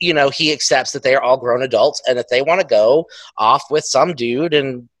accepts that they are all grown adults, and if they want to go off with some dude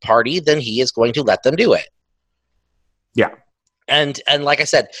and party, then he is going to let them do it. Yeah. And like I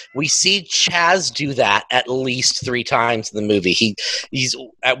said, we see Chaz do that at least 3 times in the movie. He's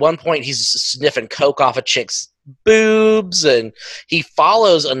at one point he's sniffing coke off a chick's boobs, and he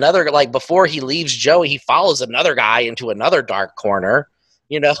follows another, like before he leaves Joey, he follows another guy into another dark corner.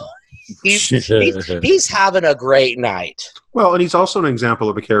 He's having a great night. Well, and he's also an example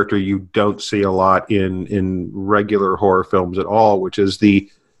of a character you don't see a lot in regular horror films at all, which is the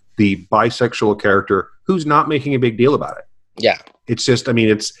bisexual character who's not making a big deal about it. Yeah. It's just, I mean,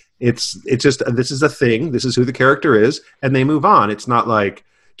 it's just, this is a thing. This is who the character is. And they move on. It's not like,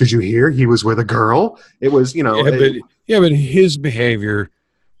 did you hear he was with a girl? It was, but his behavior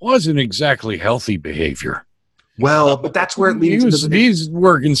wasn't exactly healthy behavior. Well, but that's where it leads. He's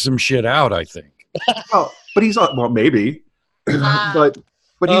working some shit out, I think. Well, but he's maybe, but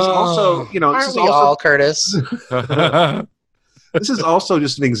he's also, aren't we all, Curtis? This is also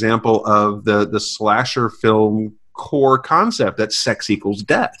just an example of the slasher film core concept that sex equals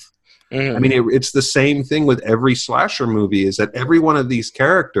death. Mm. I mean, it's the same thing with every slasher movie, is that every one of these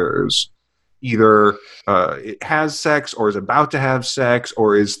characters either has sex or is about to have sex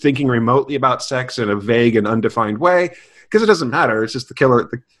or is thinking remotely about sex in a vague and undefined way, because it doesn't matter. It's just the killer.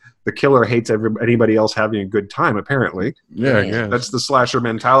 The killer hates anybody else having a good time, apparently. Yeah. That's the slasher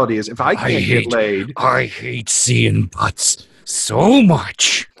mentality, is if I can't get laid... I hate seeing butts so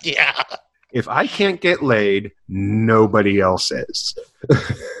much. Yeah. If I can't get laid, nobody else is.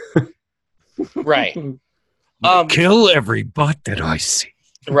 Right. Kill every butt that I see.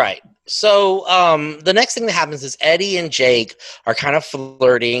 Right. So the next thing that happens is Eddie and Jake are kind of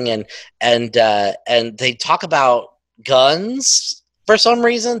flirting, and they talk about guns for some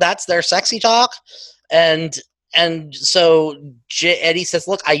reason. That's their sexy talk, and so Eddie says,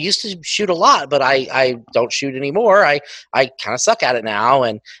 "Look, I used to shoot a lot, but I don't shoot anymore. I kind of suck at it now."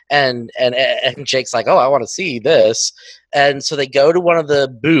 And Jake's like, "Oh, I want to see this." And so they go to one of the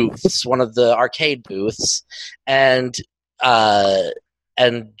booths, one of the arcade booths, and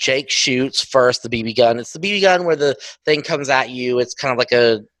Jake shoots first the BB gun. It's the BB gun where the thing comes at you. It's kind of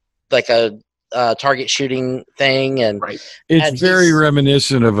like a target shooting thing, and right. It's very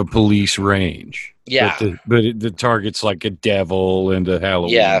reminiscent of a police range. Yeah, but the target's like a devil and a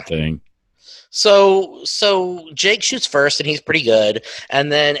Halloween thing. So Jake shoots first, and he's pretty good.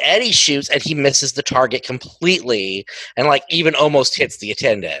 And then Eddie shoots, and he misses the target completely, and like even almost hits the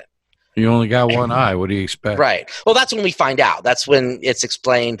attendant. You only got one eye. What do you expect? Right. Well, that's when we find out. That's when it's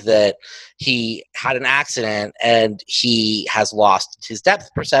explained that he had an accident and he has lost his depth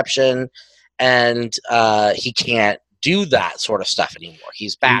perception, and he can't do that sort of stuff anymore.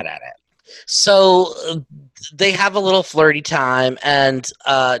 He's bad at it. So they have a little flirty time, and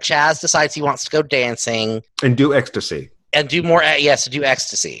Chaz decides he wants to go dancing and do ecstasy. And do more, to do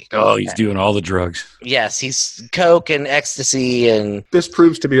ecstasy. Oh, he's doing all the drugs. Yes, he's coke and ecstasy, and this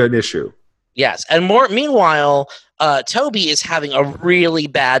proves to be an issue. Yes, and meanwhile, Toby is having a really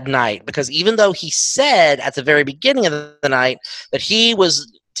bad night, because even though he said at the very beginning of the night that he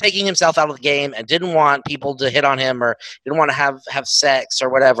was taking himself out of the game and didn't want people to hit on him or didn't want to have sex or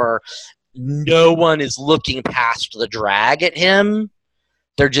whatever, no one is looking past the drag at him.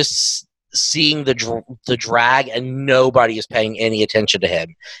 They're just seeing the drag, and nobody is paying any attention to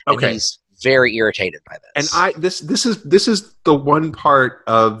him. And he's very irritated by this. And this is the one part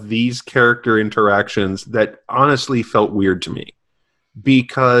of these character interactions that honestly felt weird to me,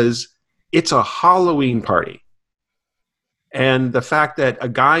 because it's a Halloween party. And the fact that a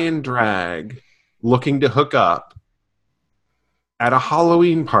guy in drag looking to hook up at a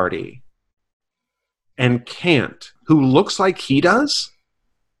Halloween party and can't, who looks like he does,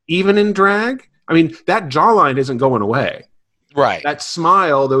 even in drag. I mean, that jawline isn't going away. Right. That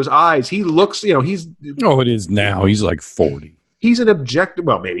smile, those eyes, he looks, he's Oh, it is now. He's like 40. he's an objective,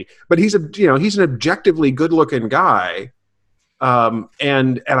 well, maybe, but he's an objectively good-looking guy.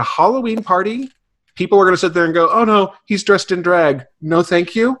 And at a Halloween party, people are going to sit there and go, "Oh no, he's dressed in drag. No,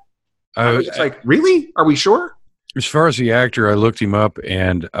 thank you." It's like, really? Are we sure? As far as the actor, I looked him up,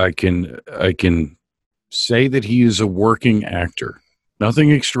 and I can say that he is a working actor.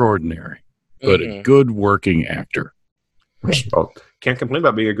 Nothing extraordinary, but a good working actor. Well, can't complain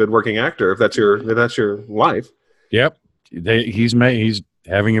about being a good working actor if that's your life. Yep, he's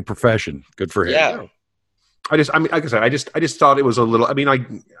having a profession. Good for him. Yeah. Like I said, I just thought it was a little. I mean,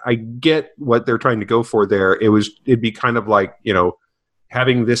 I get what they're trying to go for there. It'd be kind of like,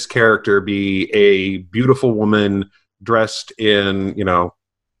 having this character be a beautiful woman dressed in,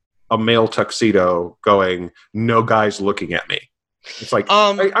 a male tuxedo, going, "No guy's looking at me." It's like,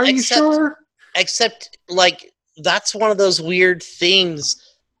 are you sure? Except, like, that's one of those weird things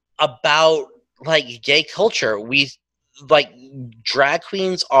about, like, gay culture. Like, drag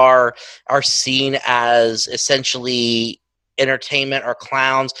queens are seen as essentially entertainment or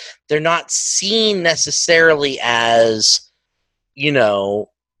clowns. They're not seen necessarily as,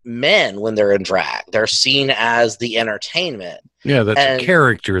 men when they're in drag. They're seen as the entertainment. Yeah, that's a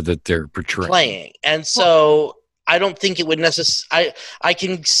character that they're portraying. And so I don't think it would necessarily. I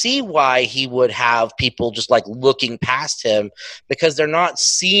can see why he would have people just, like, looking past him, because they're not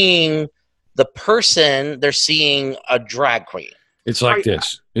seeing the person, they're seeing a drag queen. It's like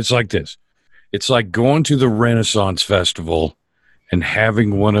this. It's like going to the Renaissance Festival and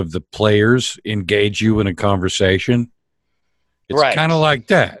having one of the players engage you in a conversation. It's kind of like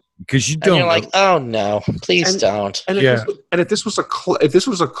that, because you don't. And you're like, oh no, please don't. And if this was a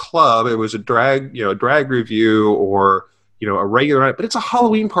club, it was a drag, drag review, or a regular night, but it's a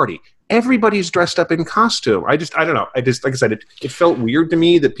Halloween party. Everybody's dressed up in costume. I don't know. Like I said, it felt weird to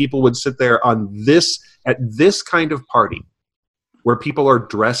me that people would sit there at this kind of party where people are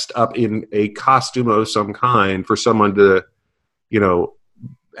dressed up in a costume of some kind for someone to,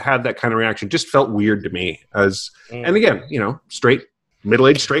 have that kind of reaction. Just felt weird to me and again,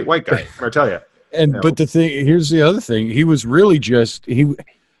 middle-aged straight white guy, I tell you. But here's the other thing. He was really just, he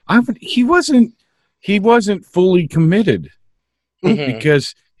wasn't fully committed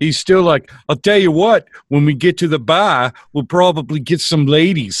because he's still like, "I'll tell you what, when we get to the bar, we'll probably get some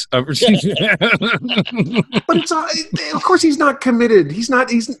ladies." But of course he's not committed. He's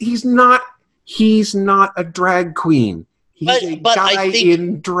not a drag queen. He's a guy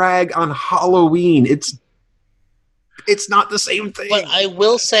in drag on Halloween. It's not the same thing. But I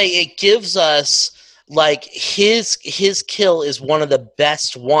will say it gives us, like, his kill is one of the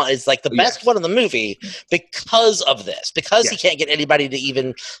best one. It's like the best one in the movie because of this. Because he can't get anybody to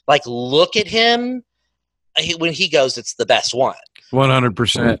even, like, look at him. When he goes, it's the best one.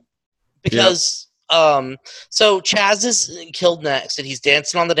 100%. Because so Chaz is killed next, and he's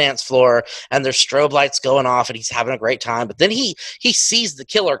dancing on the dance floor, and there's strobe lights going off, and he's having a great time. But then he sees the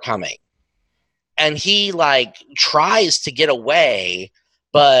killer coming, and he, like, tries to get away,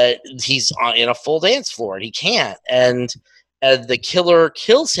 but he's in a full dance floor, and he can't. And the killer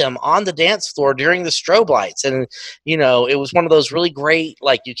kills him on the dance floor during the strobe lights. And, it was one of those really great,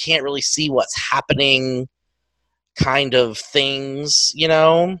 like, you can't really see what's happening kind of things,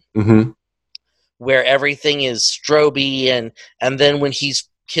 where everything is stroby. And then when he's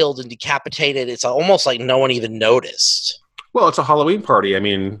killed and decapitated, it's almost like no one even noticed. Well, it's a Halloween party. I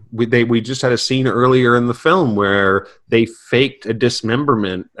mean, we just had a scene earlier in the film where they faked a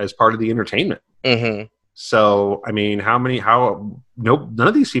dismemberment as part of the entertainment. Mm-hmm. So, I mean, none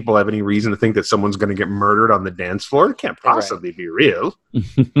of these people have any reason to think that someone's going to get murdered on the dance floor. It can't possibly be real.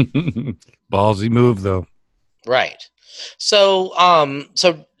 Ballsy move, though. Right. So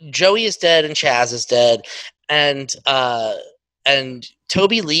Joey is dead and Chaz is dead, and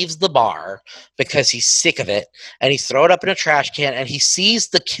Toby leaves the bar because he's sick of it, and he's thrown it up in a trash can, and he sees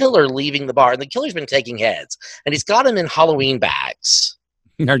the killer leaving the bar, and the killer's been taking heads, and he's got him in Halloween bags.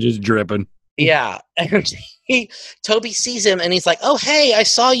 They're just dripping. Yeah, and Toby sees him, and he's like, "Oh, hey, I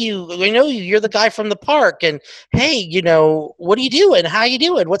saw you. I know you. You're the guy from the park. And hey, what are you doing? How you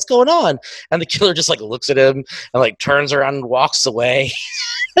doing? What's going on?" And the killer just, like, looks at him and, like, turns around and walks away.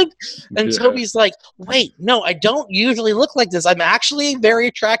 and Toby's like, "Wait, no, I don't usually look like this. I'm actually a very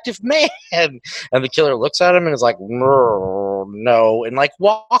attractive man." And the killer looks at him and is like, "No," and, like,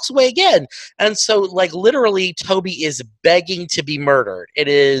 walks away again. And so, like, literally, Toby is begging to be murdered. It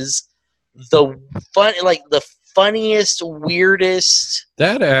is the funniest, weirdest.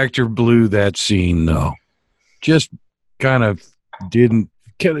 That actor blew that scene, though. Just kind of didn't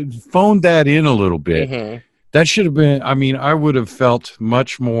phoned that in a little bit. Mm-hmm. That should have been. I mean, I would have felt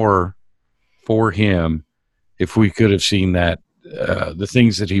much more for him if we could have seen that. The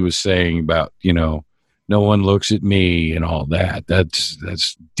things that he was saying about, no one looks at me and all that.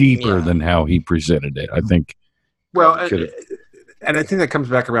 That's deeper than how he presented it. I think. Well, and I think that comes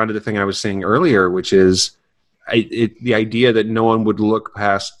back around to the thing I was saying earlier, which is the idea that no one would look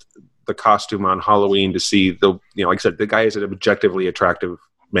past the costume on Halloween to see like I said, the guy is an objectively attractive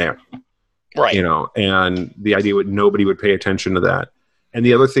man, right? And the idea that nobody would pay attention to that. And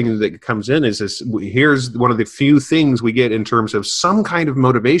the other thing that comes in is this: here's one of the few things we get in terms of some kind of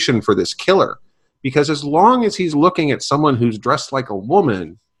motivation for this killer, because as long as he's looking at someone who's dressed like a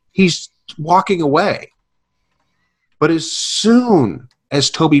woman, he's walking away. But as soon as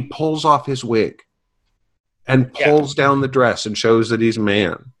Toby pulls off his wig and pulls down the dress and shows that he's a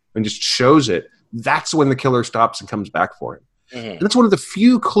man and just shows it, that's when the killer stops and comes back for him. Mm-hmm. And that's one of the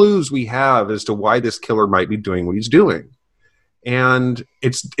few clues we have as to why this killer might be doing what he's doing. And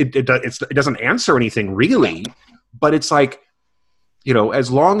it doesn't answer anything really, but it's like,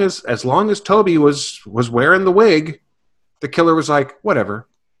 as long as Toby was wearing the wig, the killer was like, whatever.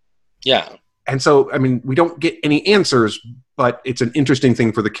 Yeah. And so, I mean, we don't get any answers, but it's an interesting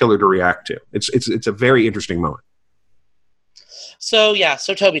thing for the killer to react to. It's a very interesting moment. So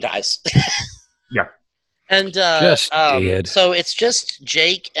Toby dies. Yeah. And just dead. So it's just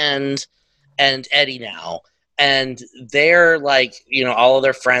Jake and Eddie now. And they're like, all of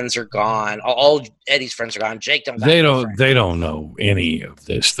their friends are gone. All Eddie's friends are gone. Jake don't. They don't know any of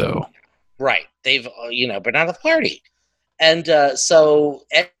this though. Right. They've been at a party, and so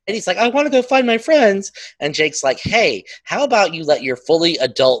Eddie's like, I want to go find my friends, and Jake's like, hey, how about you let your fully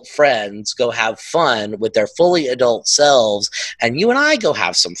adult friends go have fun with their fully adult selves, and you and I go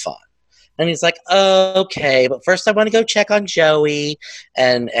have some fun. And he's like, okay, but first I want to go check on Joey.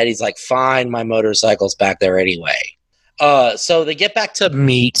 And Eddie's like, fine, my motorcycle's back there anyway. So they get back to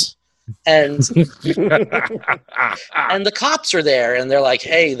meet, and and the cops are there, and they're like,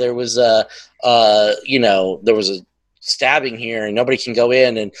 hey, there was a stabbing here, and nobody can go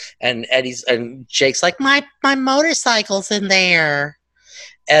in. And Jake's like, my motorcycle's in there,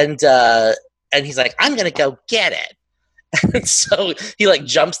 and he's like, I'm gonna go get it. And so he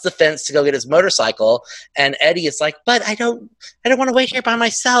jumps the fence to go get his motorcycle, and Eddie is like, but I don't want to wait here by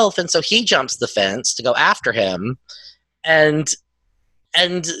myself. And so he jumps the fence to go after him, and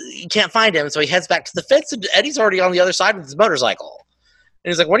he can't find him. So he heads back to the fence, and Eddie's already on the other side with his motorcycle.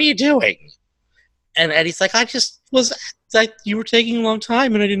 And he's like, what are you doing? And Eddie's like, I just was like, you were taking a long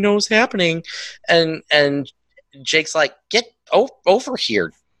time and I didn't know what was happening. And Jake's like, get over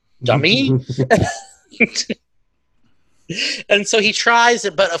here, dummy. And so he tries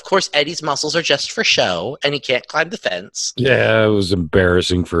it, but of course Eddie's muscles are just for show, and he can't climb the fence. Yeah, it was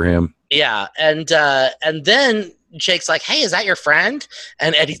embarrassing for him. Yeah, and then Jake's like, hey, is that your friend?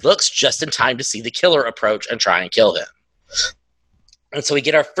 And Eddie looks just in time to see the killer approach and try and kill him. And so we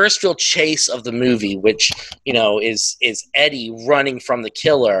get our first real chase of the movie, which, is Eddie running from the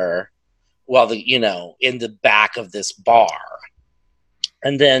killer while in the back of this bar.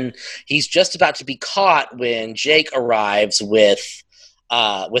 And then he's just about to be caught when Jake arrives with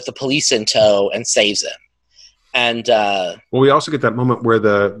the police in tow and saves him. And we also get that moment where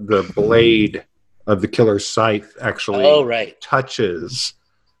the blade of the killer's scythe actually touches.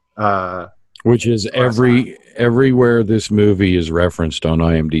 Which is everywhere this movie is referenced on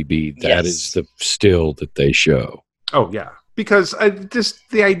IMDb. That is the still that they show. Oh yeah. Because just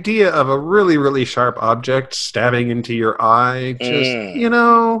the idea of a really, really sharp object stabbing into your eye,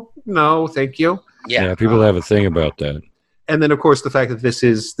 no, thank you. Yeah, people have a thing about that. And then, of course, the fact that this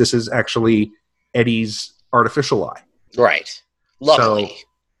is actually Eddie's artificial eye. Right. Luckily. So,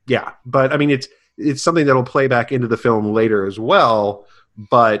 yeah, but I mean, it's something that'll play back into the film later as well.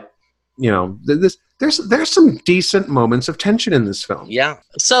 But there's some decent moments of tension in this film. Yeah.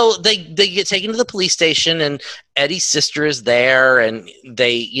 So they get taken to the police station, and Eddie's sister is there, and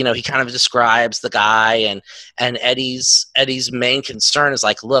he kind of describes the guy, and Eddie's main concern is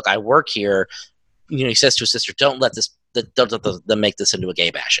like, look, I work here. He says to his sister, don't let them make this into a gay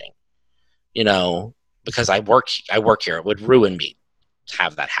bashing. Because I work here. It would ruin me to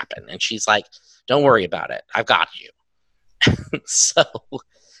have that happen. And she's like, don't worry about it. I've got you.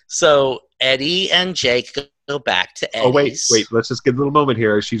 So Eddie and Jake go back to Eddie's. Oh, wait. Let's just get a little moment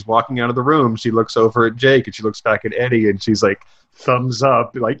here. As she's walking out of the room, she looks over at Jake, and she looks back at Eddie, and she's like, thumbs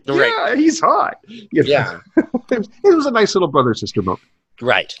up. Like, yeah, he's hot. Yeah. It was a nice little brother-sister moment.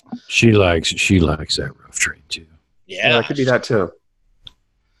 Right. She likes that rough trade, too. Yeah. It could be that, too.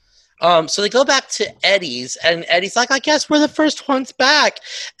 So they go back to Eddie's, and Eddie's like, I guess we're the first ones back.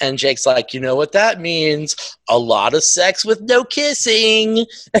 And Jake's like, you know what that means? A lot of sex with no kissing.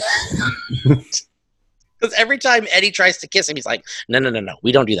 Because every time Eddie tries to kiss him, he's like, no,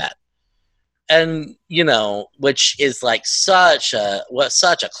 we don't do that. And, which is like such a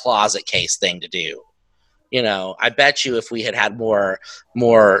closet case thing to do. I bet you if we had more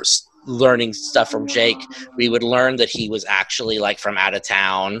learning stuff from Jake, we would learn that he was actually like from out of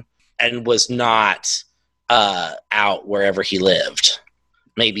town and was not out wherever he lived.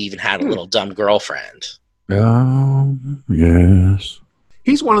 Maybe even had a little dumb girlfriend. Oh, yes.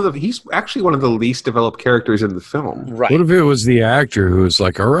 He's actually one of the least developed characters in the film. Right. What if it was the actor who was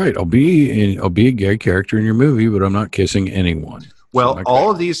like, all right, I'll be a gay character in your movie, but I'm not kissing anyone. Well, like all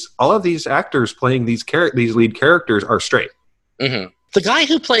of these actors playing these lead characters are straight. Mm-hmm. The guy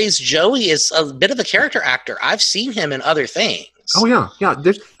who plays Joey is a bit of a character actor. I've seen him in other things. Oh yeah.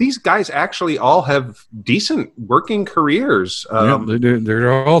 These guys actually all have decent working careers. They do.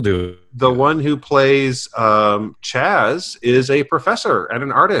 They're all doing. The one who plays Chaz is a professor and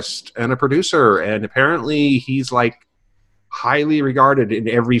an artist and a producer, and apparently he's like highly regarded in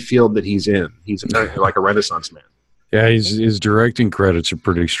every field that he's in. He's apparently like a Renaissance man. Yeah, his directing credits are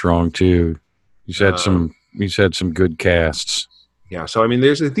pretty strong too. He's had some good casts. Yeah, so I mean,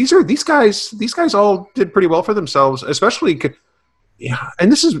 these guys all did pretty well for themselves, especially. Yeah,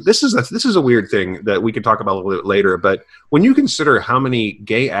 and this is a weird thing that we could talk about a little bit later. But when you consider how many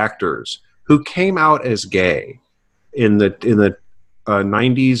gay actors who came out as gay in the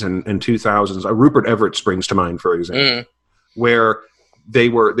 90s and 2000s, Rupert Everett springs to mind, for example, where they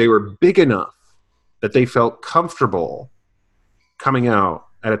were big enough that they felt comfortable coming out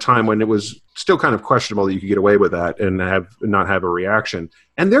at a time when it was still kind of questionable that you could get away with that and not have a reaction,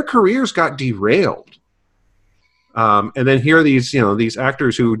 and their careers got derailed. And then here are these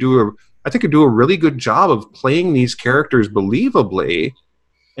actors who do a really good job of playing these characters believably,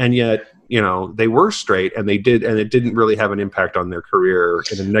 and yet they were straight and it didn't really have an impact on their career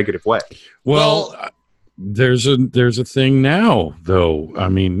in a negative way. Well, there's a thing now, though. I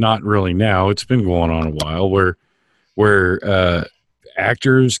mean, not really now. It's been going on a while where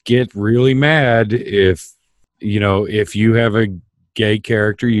actors get really mad if you have a gay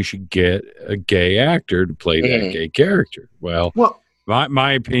character, you should get a gay actor to play that gay character. Well,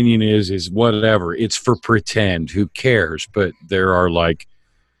 my opinion is whatever. It's for pretend. Who cares? But there are like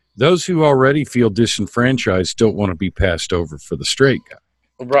those who already feel disenfranchised don't want to be passed over for the straight guy.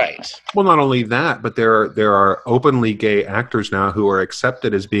 Right. Well, not only that, but there are openly gay actors now who are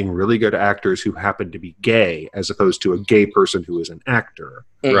accepted as being really good actors who happen to be gay, as opposed to a gay person who is an actor.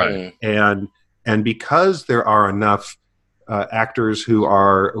 Right. And because there are enough actors who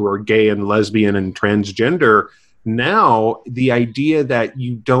are gay and lesbian and transgender, now the idea that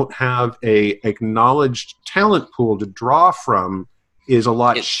you don't have a acknowledged talent pool to draw from is a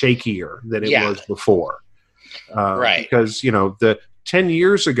lot shakier than it was before. Right. Because the 10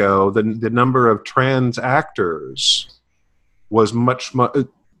 years ago, the number of trans actors was much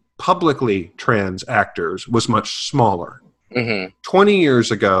publicly trans actors was much smaller. 20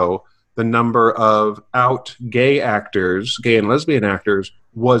 years ago, the number of out gay actors, gay and lesbian actors,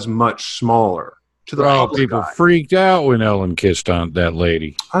 was much smaller. To the people freaked out when Ellen kissed on that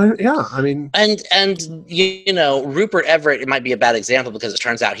lady. Yeah, I mean, and Rupert Everett, it might be a bad example because it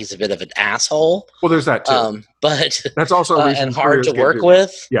turns out he's a bit of an asshole. Well, there's that too. But that's also a reason and hard to work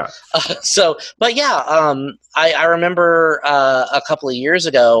with. Yeah. I remember a couple of years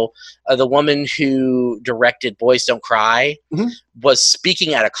ago, the woman who directed Boys Don't Cry was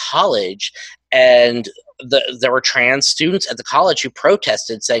speaking at a college, and there were trans students at the college who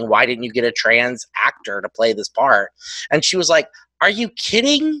protested, saying, "Why didn't you get a trans actor to play this part?" And she was like, "Are you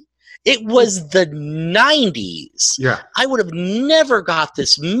kidding? It was the 90s. Yeah, I would have never got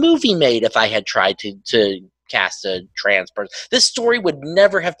this movie made if I had tried to cast a trans person. This story would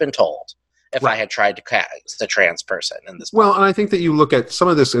never have been told if I had tried to cast a trans person in this movie." Well, and I think that you look at some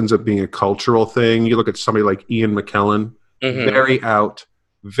of this ends up being a cultural thing. You look at somebody like Ian McKellen, very out,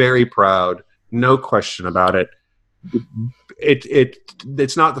 very proud. No question about it.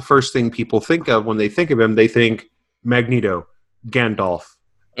 It's not the first thing people think of when they think of him. They think Magneto, Gandalf.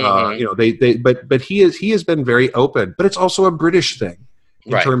 But he has been very open. But it's also a British thing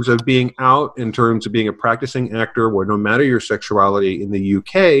in terms of being out, in terms of being a practicing actor, where no matter your sexuality in the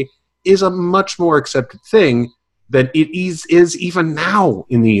UK is a much more accepted thing than it is even now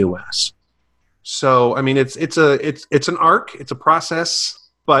in the US. So I mean, it's an arc, it's a process.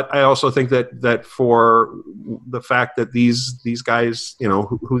 But I also think that for the fact that these guys,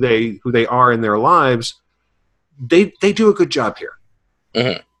 who they are in their lives, they do a good job here.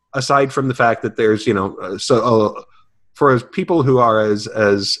 aside from the fact that there's, for people who are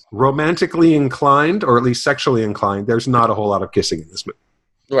as romantically inclined, or at least sexually inclined, there's not a whole lot of kissing in this movie.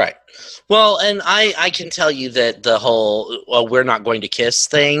 Right. Well, and I can tell you that the whole we're not going to kiss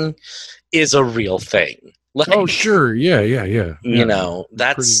thing is a real thing. Like, Oh, sure. Yeah. You know,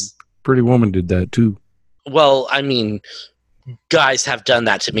 that's... Pretty Woman did that, too. Well, I mean, guys have done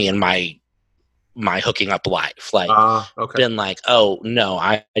that to me in my hooking up life. Like, Okay. been like, oh, no,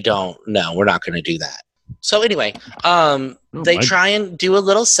 I don't. No, we're not going to do that. So anyway, they try and do a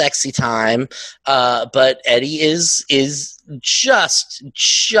little sexy time, but Eddie is just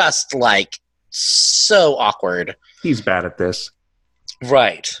like so awkward. He's bad at this.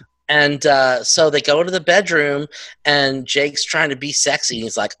 Right. And so they go into the bedroom, and Jake's trying to be sexy. And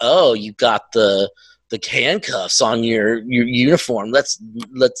he's like, "Oh, you got the handcuffs on your uniform. Let's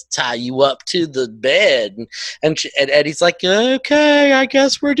tie you up to the bed." And Eddie's like, "Okay, I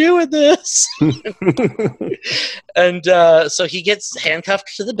guess we're doing this." And so he gets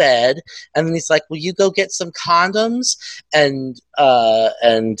handcuffed to the bed, and then he's like, "Will you go get some condoms?" And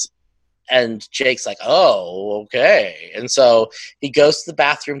Jake's like, "Oh, okay." And so he goes to the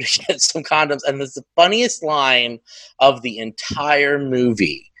bathroom to get some condoms, and it's the funniest line of the entire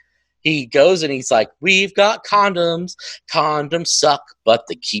movie. He goes and he's like, "We've got condoms. Condoms suck, but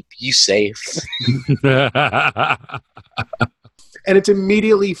they keep you safe." And it's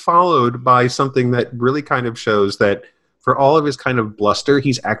immediately followed by something that really kind of shows that for all of his kind of bluster,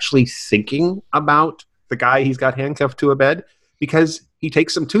 he's actually thinking about the guy he's got handcuffed to a bed, because he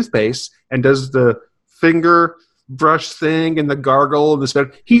takes some toothpaste and does the finger brush thing and the gargle and the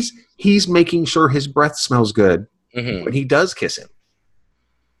spit. He's making sure his breath smells good when he does kiss him.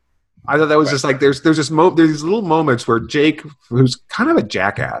 I thought that was just like there's these little moments where Jake, who's kind of a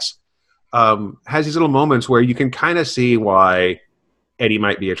jackass, has these little moments where you can kind of see why Eddie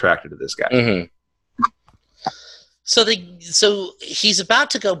might be attracted to this guy. Mm-hmm. So he's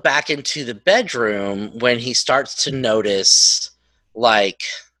about to go back into the bedroom when he starts to notice, like,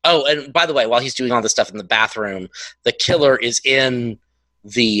 oh, and by the way, while he's doing all this stuff in the bathroom, the killer is in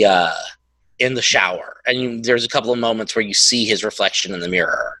the shower, and there's a couple of moments where you see his reflection in the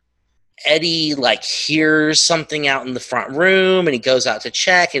mirror. Eddie hears something out in the front room, and he goes out to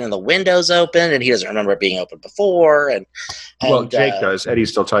check, and then the window's open, and he doesn't remember it being open before. And Jake does.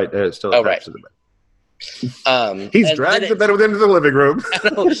 Eddie's still tight. Attached to the bed. He's dragged the bed into the living room.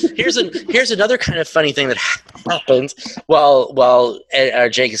 Here's another kind of funny thing that happens while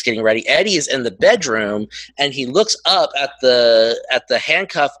Jake is getting ready. Eddie is in the bedroom, and he looks up at the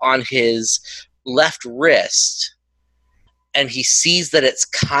handcuff on his left wrist, and he sees that it's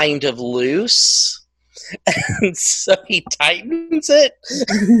kind of loose, and so he tightens it,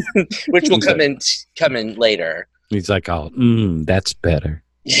 which will come in later. He's like, "Oh, that's better."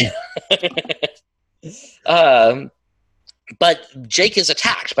 But Jake is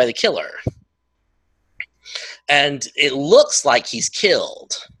attacked by the killer, and it looks like he's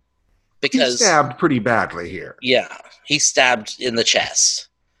killed because he's stabbed pretty badly here. Yeah, he's stabbed in the chest.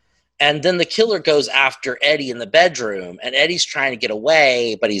 And then the killer goes after Eddie in the bedroom, and Eddie's trying to get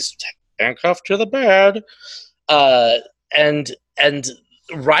away, but he's handcuffed to the bed. And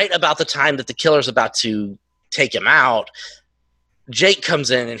right about the time that the killer's about to take him out, Jake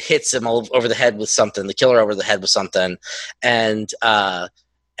comes in and hits him over the head with something, the killer over the head with something, and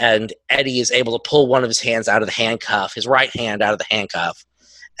Eddie is able to pull one of his hands out of the handcuff, his right hand out of the handcuff,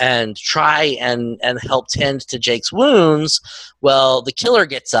 and try and help tend to Jake's wounds. Well, the killer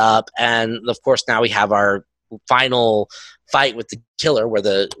gets up, and of course now we have our final fight with the killer, where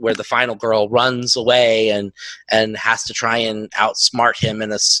the final girl runs away and has to try and outsmart him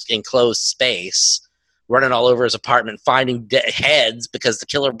in a enclosed space, running all over his apartment, finding heads because the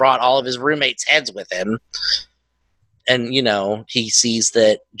killer brought all of his roommates' heads with him. And, he sees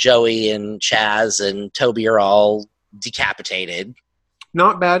that Joey and Chaz and Toby are all decapitated.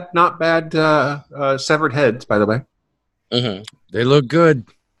 Not bad severed heads, by the way. Mm-hmm. They look good.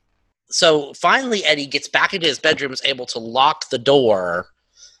 So finally, Eddie gets back into his bedroom, is able to lock the door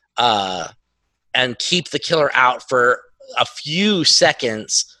and keep the killer out for a few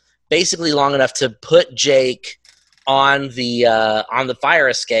seconds, basically long enough to put Jake on the fire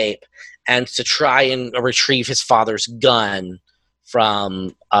escape and to try and retrieve his father's gun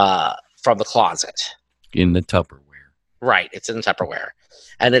from the closet. In the Tupperware. Right, it's in the Tupperware.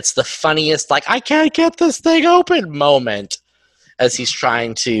 And it's the funniest, I can't get this thing open moment as he's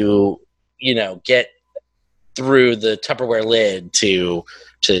trying to, get through the Tupperware lid to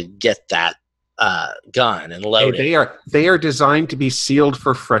get that gun and load it. They are designed to be sealed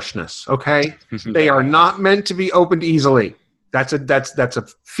for freshness, okay? They are not meant to be opened easily. That's a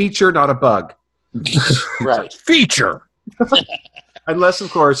feature, not a bug. Right. Feature. Unless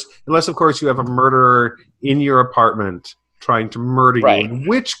of course you have a murderer in your apartment trying to murder you, Right. in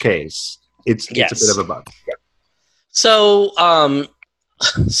which case it's a bit of a bug. So,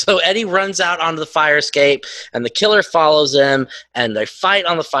 so Eddie runs out onto the fire escape, and the killer follows him, and they fight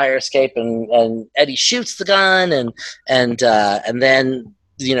on the fire escape, and Eddie shoots the gun, and then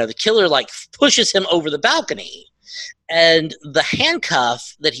the killer like pushes him over the balcony, and the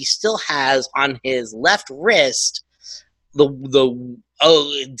handcuff that he still has on his left wrist, the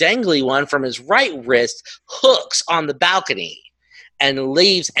dangly one from his right wrist, hooks on the balcony and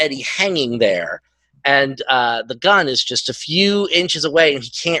leaves Eddie hanging there. And the gun is just a few inches away, and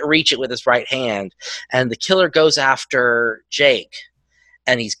he can't reach it with his right hand. And the killer goes after Jake,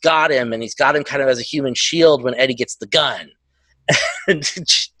 and he's got him kind of as a human shield when Eddie gets the gun. And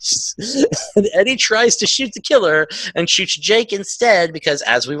Eddie tries to shoot the killer and shoots Jake instead because,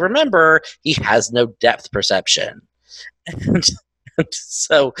 as we remember, he has no depth perception. And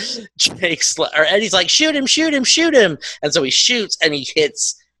so Eddie's like, shoot him. And so he shoots, and he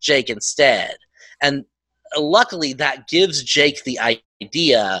hits Jake instead. And luckily, that gives Jake the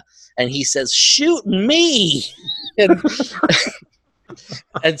idea, and he says, "Shoot me!"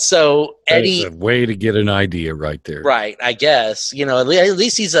 And so Eddie, that's a way to get an idea right there. right? I guess at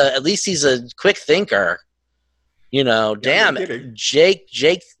least he's a quick thinker. Damn, Jake.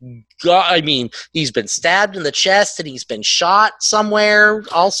 He's been stabbed in the chest, and he's been shot somewhere.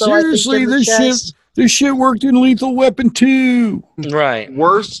 Also, seriously, this shit worked in Lethal Weapon 2. Right?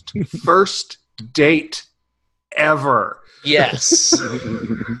 Worst first date ever. Yes.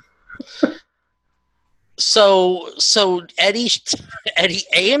 So Eddie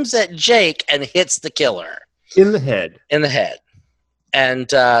aims at Jake and hits the killer in the head. And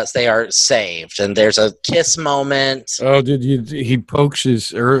they are saved. And there's a kiss moment. Oh, he pokes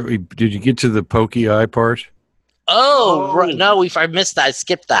his, or did you get to the pokey eye part? Oh. Right. No, I missed that. I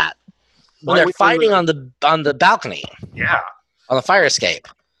skipped that. When they're fighting on the balcony. Yeah. On the fire escape.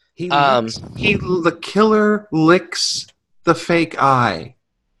 The killer licks the fake eye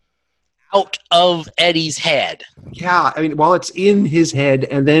out of Eddie's head. Yeah, while it's in his head,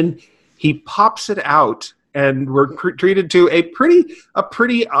 and then he pops it out, and we're treated to a pretty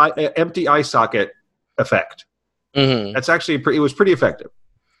empty eye socket effect. Mm-hmm. That's actually it was pretty effective,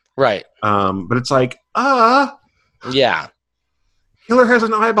 right? But it's like, yeah, killer has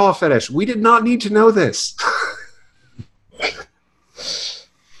an eyeball fetish. We did not need to know this.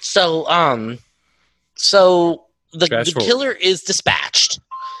 So the killer is dispatched,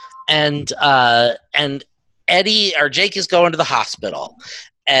 and Eddie or Jake is going to the hospital,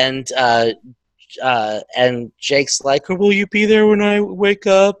 and Jake's like, "Will you be there when I wake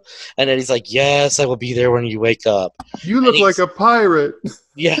up?" And Eddie's like, "Yes, I will be there when you wake up." You look like a pirate.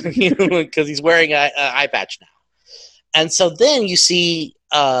 Yeah, because he's wearing an eye patch now. And so then you see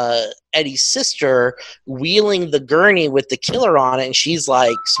Eddie's sister wheeling the gurney with the killer on it, and she's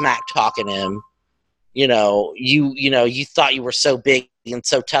like smack talking him. You thought you were so big and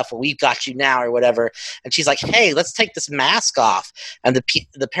so tough, well, we've got you now, or whatever. And she's like, "Hey, let's take this mask off." And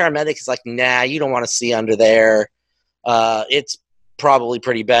the paramedic is like, "Nah, you don't want to see under there. It's probably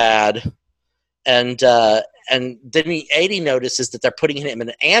pretty bad." And then Eddie notices that they're putting him in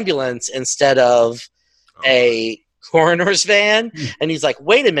an ambulance instead of a coroner's van, and he's like,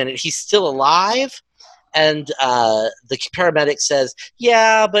 "Wait a minute, he's still alive?" And the paramedic says,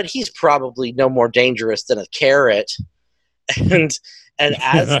 "Yeah, but he's probably no more dangerous than a carrot." And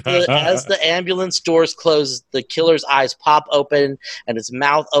as the ambulance doors close, the killer's eyes pop open, and his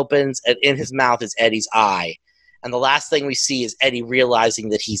mouth opens, and in his mouth is Eddie's eye. And the last thing we see is Eddie realizing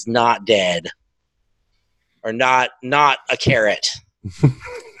that he's not dead, or not a carrot.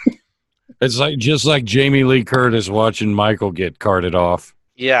 It's just like Jamie Lee Curtis watching Michael get carted off.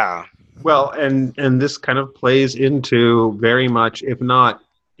 Yeah. Well, and this kind of plays into very much, if not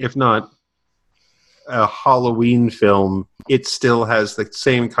a Halloween film, it still has the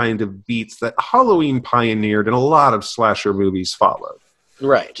same kind of beats that Halloween pioneered and a lot of slasher movies followed.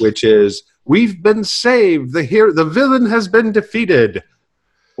 Right. Which is, we've been saved, the villain has been defeated.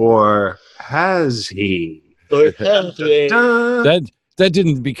 Or has he? That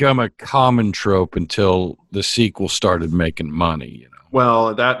didn't become a common trope until the sequel started making money,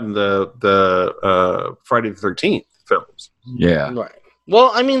 Well, that and the Friday the 13th films. Yeah. Right.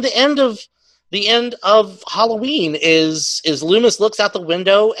 Well, I mean, the end of Halloween is Loomis looks out the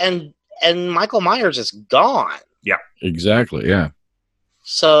window and Michael Myers is gone. Yeah. Exactly. Yeah.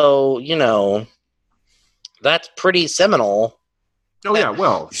 So, that's pretty seminal. Oh yeah.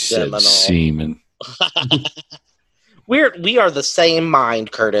 Well, semen. We are the same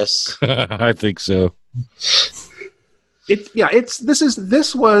mind, Curtis. I think so.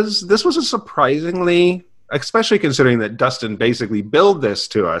 This was a surprisingly, especially considering that Dustin basically billed this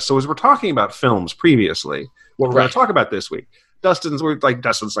to us. So as we're talking about films previously, what we're going to talk about this week, Dustin's like,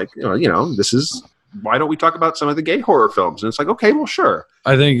 this is, why don't we talk about some of the gay horror films? And it's like, okay, well, sure.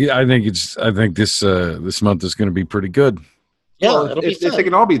 I think this month is going to be pretty good. Yeah, well, it'll be fun. if they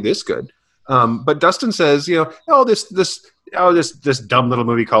can all be this good. But Dustin says, this dumb little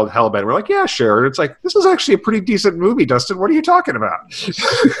movie called Hellbent. We're like, yeah, sure. And it's like, this is actually a pretty decent movie, Dustin. What are you talking about?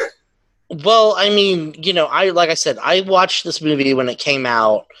 Well, I mean, like I said, I watched this movie when it came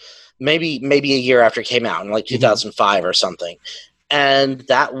out, maybe a year after it came out, in like 2005 or something. And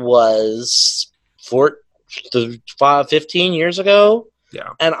that was 15 years ago.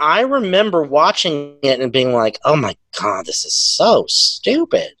 Yeah. And I remember watching it and being like, oh my God, this is so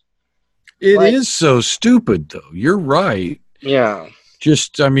stupid. It is so stupid, though. You're right. Yeah.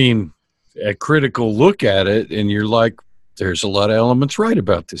 Just, I mean, a critical look at it, and you're like, there's a lot of elements right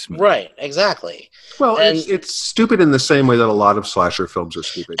about this movie. Right, exactly. Well, it's stupid in the same way that a lot of slasher films are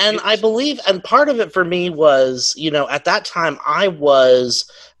stupid. And I believe, and part of it for me was, at that time, I was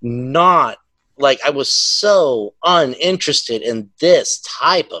not, I was so uninterested in this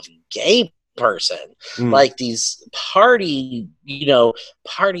type of gay person. Like these party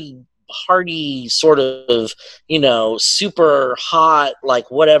sort of, super hot,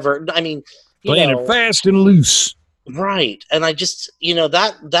 like whatever. I mean, playing it fast and loose. Right. And I just,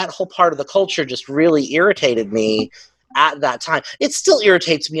 that whole part of the culture just really irritated me at that time. It still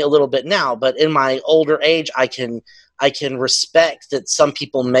irritates me a little bit now, but in my older age, I can respect that some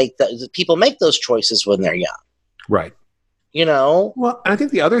people make those choices when they're young. Right. Well, I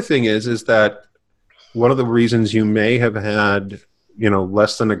think the other thing is that one of the reasons you may have had,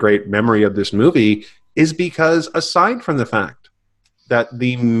 less than a great memory of this movie is because, aside from the fact that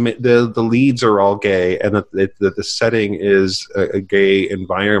the leads are all gay and that the setting is a gay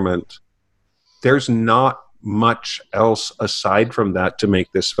environment, there's not much else aside from that to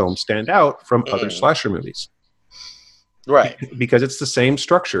make this film stand out from other slasher movies. Right. Because it's the same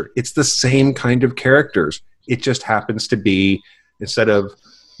structure. It's the same kind of characters. It just happens to be, instead of,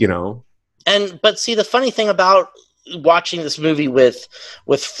 But see, the funny thing about watching this movie with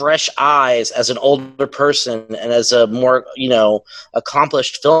fresh eyes as an older person and as a more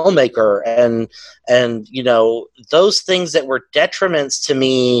accomplished filmmaker, and those things that were detriments to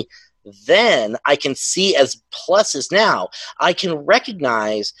me then, I can see as pluses now. I can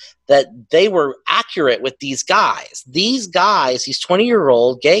recognize that they were accurate with these guys. These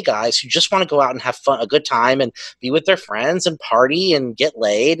 20-year-old gay guys who just want to go out and have fun, a good time, and be with their friends and party and get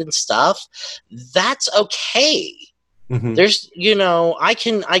laid and stuff. That's okay. Mm-hmm. There's, I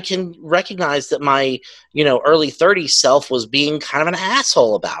can recognize that my, early 30s self was being kind of an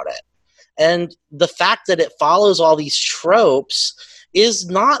asshole about it. And the fact that it follows all these tropes is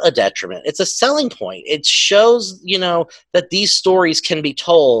not a detriment. It's a selling point. It shows, that these stories can be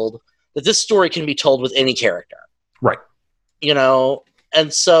told, that this story can be told with any character. Right.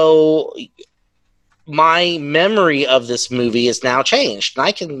 And so my memory of this movie is now changed.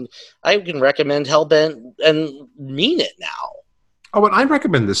 And I can recommend Hellbent and mean it now. Oh, and I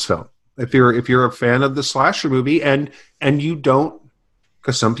recommend this film. If you're a fan of the slasher movie and you don't,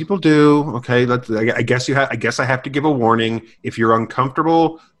 because some people do. Okay, I guess I have to give a warning. If you're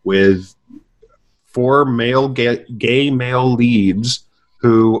uncomfortable with 4 gay male leads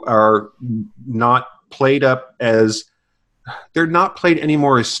who are not played up as, they're not played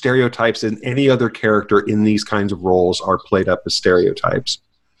anymore as stereotypes, and any other character in these kinds of roles are played up as stereotypes,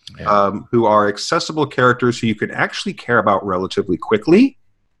 who are accessible characters who you can actually care about relatively quickly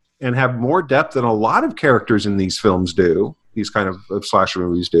and have more depth than a lot of characters in these films do. These kind of slasher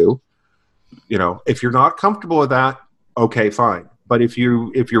movies do. If you're not comfortable with that, okay, fine. But if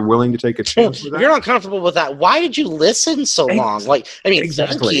you're willing to take a chance with that, you're not comfortable with that. Why did you listen so long?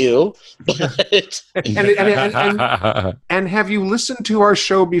 Exactly. Thank you. and have you listened to our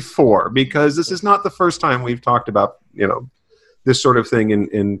show before? Because this is not the first time we've talked about this sort of thing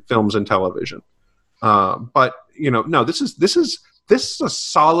in films and television. But no, this is a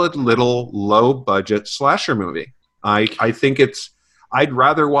solid little low budget slasher movie. I think I'd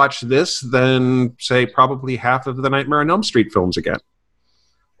rather watch this than, say, probably half of the Nightmare on Elm Street films again.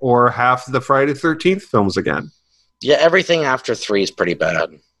 Or half the Friday the 13th films again. Yeah, everything after 3 is pretty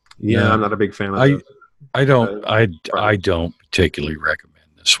bad. Yeah, I'm not a big fan of I don't particularly recommend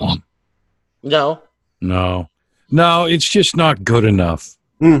this one. No, it's just not good enough.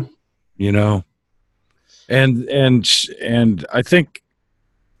 And I think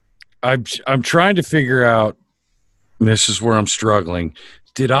I'm trying to figure out this is where I'm struggling.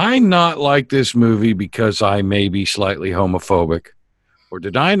 Did I not like this movie because I may be slightly homophobic? Or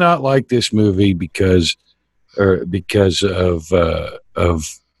did I not like this movie because of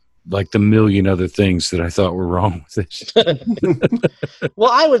like the million other things that I thought were wrong with this?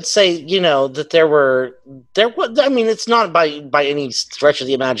 Well, I would say, that there was, I mean, it's not by any stretch of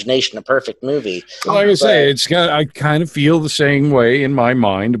the imagination a perfect movie. Like I say, I kind of feel the same way in my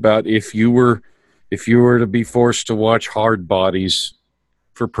mind about if you were to be forced to watch Hard Bodies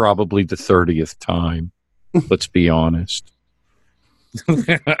for probably the 30th time. Let's be honest.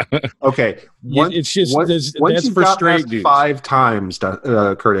 Okay, it's just once that's you've for got straight past dudes. 5 times,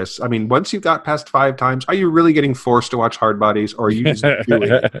 Curtis. I mean, once you've got past 5 times, are you really getting forced to watch Hard Bodies, or are you just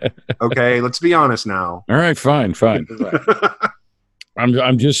doing it? Okay, let's be honest now. All right, fine.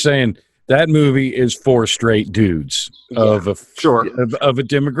 I'm just saying that movie is for straight dudes of a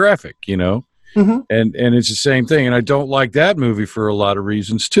demographic, Mm-hmm. and it's the same thing. And I don't like that movie for a lot of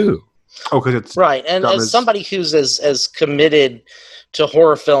reasons too. Oh, because it's right. And as somebody who's as committed to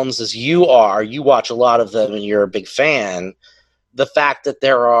horror films as you are, you watch a lot of them and you're a big fan. The fact that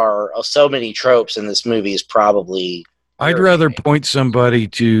there are so many tropes in this movie is probably. I'd rather point somebody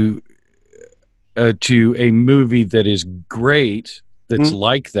to a movie that is great, that's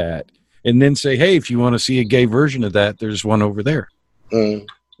like that, and then say, hey, if you want to see a gay version of that, there's one over there. Mm.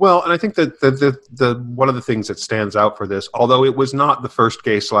 Well, and I think that the one of the things that stands out for this, although it was not the first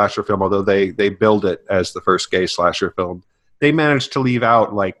gay slasher film, although they billed it as the first gay slasher film, they managed to leave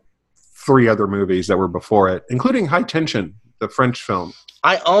out like 3 other movies that were before it, including High Tension, the French film.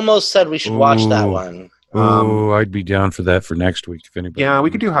 I almost said we should watch that one. I'd be down for that for next week if anybody. Yeah, we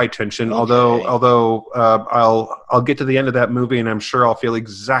could do High Tension. Okay. Although I'll get to the end of that movie and I'm sure I'll feel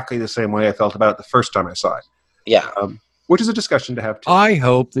exactly the same way I felt about it the first time I saw it. Yeah. Which is a discussion to have too. I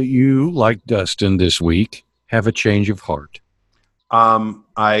hope that you, like Dustin this week, have a change of heart.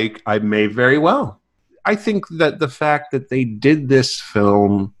 I may very well. I think that the fact that they did this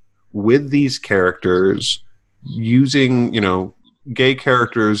film with these characters, using gay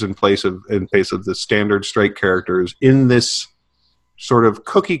characters in place of the standard straight characters in this sort of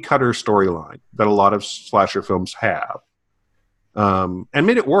cookie cutter storyline that a lot of slasher films have, and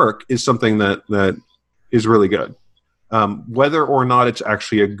made it work, is something that is really good. Whether or not it's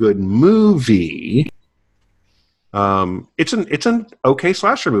actually a good movie, it's an okay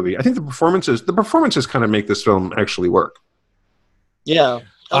slasher movie. I think the performances kind of make this film actually work. Yeah.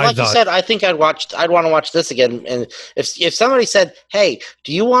 Like you said, I think I'd want to watch this again. And if somebody said, "Hey,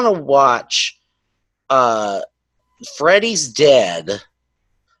 do you want to watch Freddy's Dead,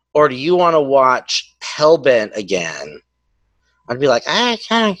 or do you want to watch Hellbent again?" I'd be like,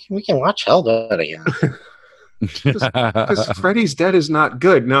 we can watch Hellbent again. Because Freddy's Dead is not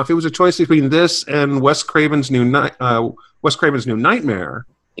good. Now, if it was a choice between this and Wes Craven's New Nightmare,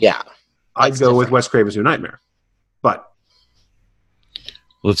 yeah, I'd go with Wes Craven's New Nightmare. But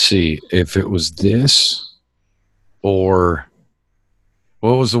let's see if it was this or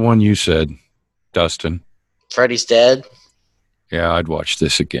what was the one you said, Dustin? Freddy's Dead. Yeah, I'd watch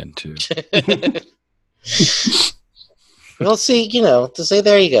this again too. Well, see, to say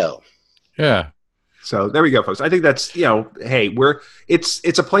there you go. Yeah. So there we go, folks. I think that's, hey,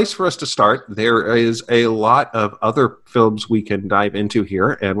 it's a place for us to start. There is a lot of other films we can dive into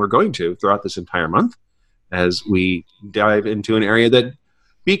here, and we're going to throughout this entire month as we dive into an area that,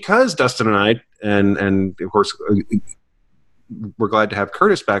 because Dustin and I, and of course, we're glad to have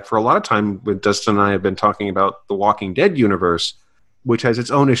Curtis back. For a lot of time, with Dustin and I have been talking about the Walking Dead universe, which has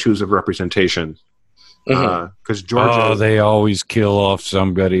its own issues of representation. Because Georgia, they always kill off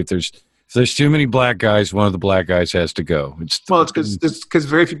somebody. If there's too many black guys, one of the black guys has to go. It's because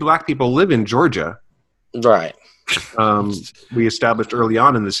very few black people live in Georgia. Right. We established early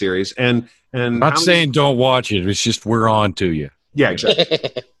on in the series, and I'm not saying don't watch it. It's just we're on to you. Yeah,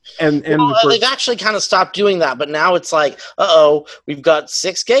 exactly. and they've actually kind of stopped doing that, but now it's like, we've got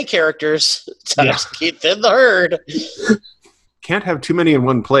 6 gay characters. Time to keep in the herd. Can't have too many in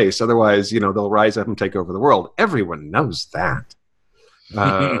one place, otherwise, they'll rise up and take over the world. Everyone knows that.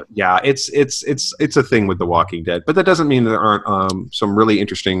 Yeah, it's a thing with The Walking Dead, but that doesn't mean there aren't some really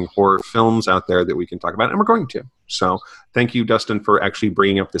interesting horror films out there that we can talk about, and we're going to. So, thank you, Dustin, for actually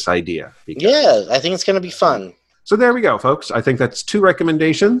bringing up this idea. Yeah, I think it's going to be fun. So there we go, folks. I think that's 2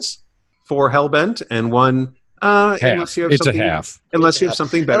 recommendations for Hellbent and 1. Half. It's a half. Unless you have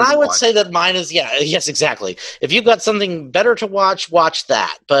something better. And I would watch. say that mine is yes, exactly. If you've got something better to watch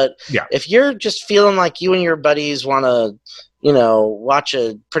that. But if you're just feeling like you and your buddies want to, watch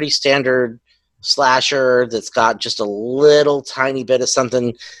a pretty standard slasher that's got just a little tiny bit of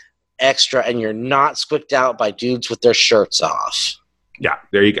something extra and you're not squicked out by dudes with their shirts off. Yeah,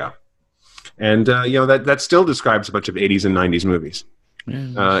 there you go. And that still describes a bunch of 80s and 90s movies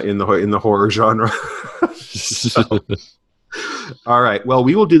in the horror genre. So, all right. Well,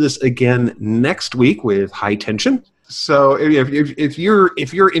 we will do this again next week with High Tension. So if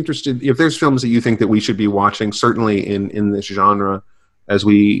you're interested, if there's films that you think that we should be watching, certainly in this genre, as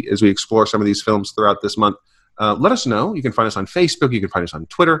we explore some of these films throughout this month, let us know. You can find us on Facebook. You can find us on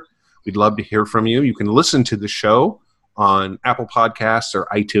Twitter. We'd love to hear from you. You can listen to the show on Apple Podcasts or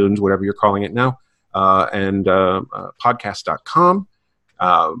iTunes, whatever you're calling it now, and podcast.com.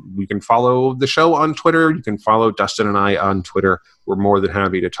 You can follow the show on Twitter. You can follow Dustin and I on Twitter. We're more than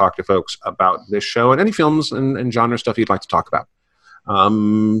happy to talk to folks about this show and any films and genre stuff you'd like to talk about.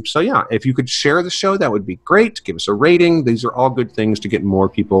 So yeah, if you could share the show, that would be great. Give us a rating. These are all good things to get more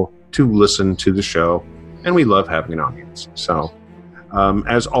people to listen to the show. And we love having an audience. So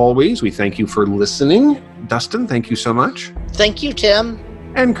as always, we thank you for listening. Dustin, thank you so much. Thank you, Tim.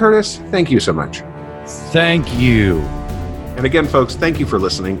 And Curtis, thank you so much. Thank you. And again, folks, thank you for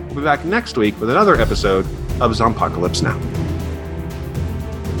listening. We'll be back next week with another episode of Zompocalypse Now.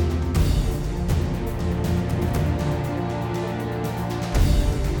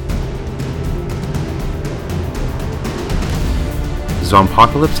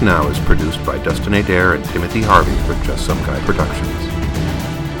 Zompocalypse Now is produced by Dustin Adair and Timothy Harvey for Just Some Guy Productions.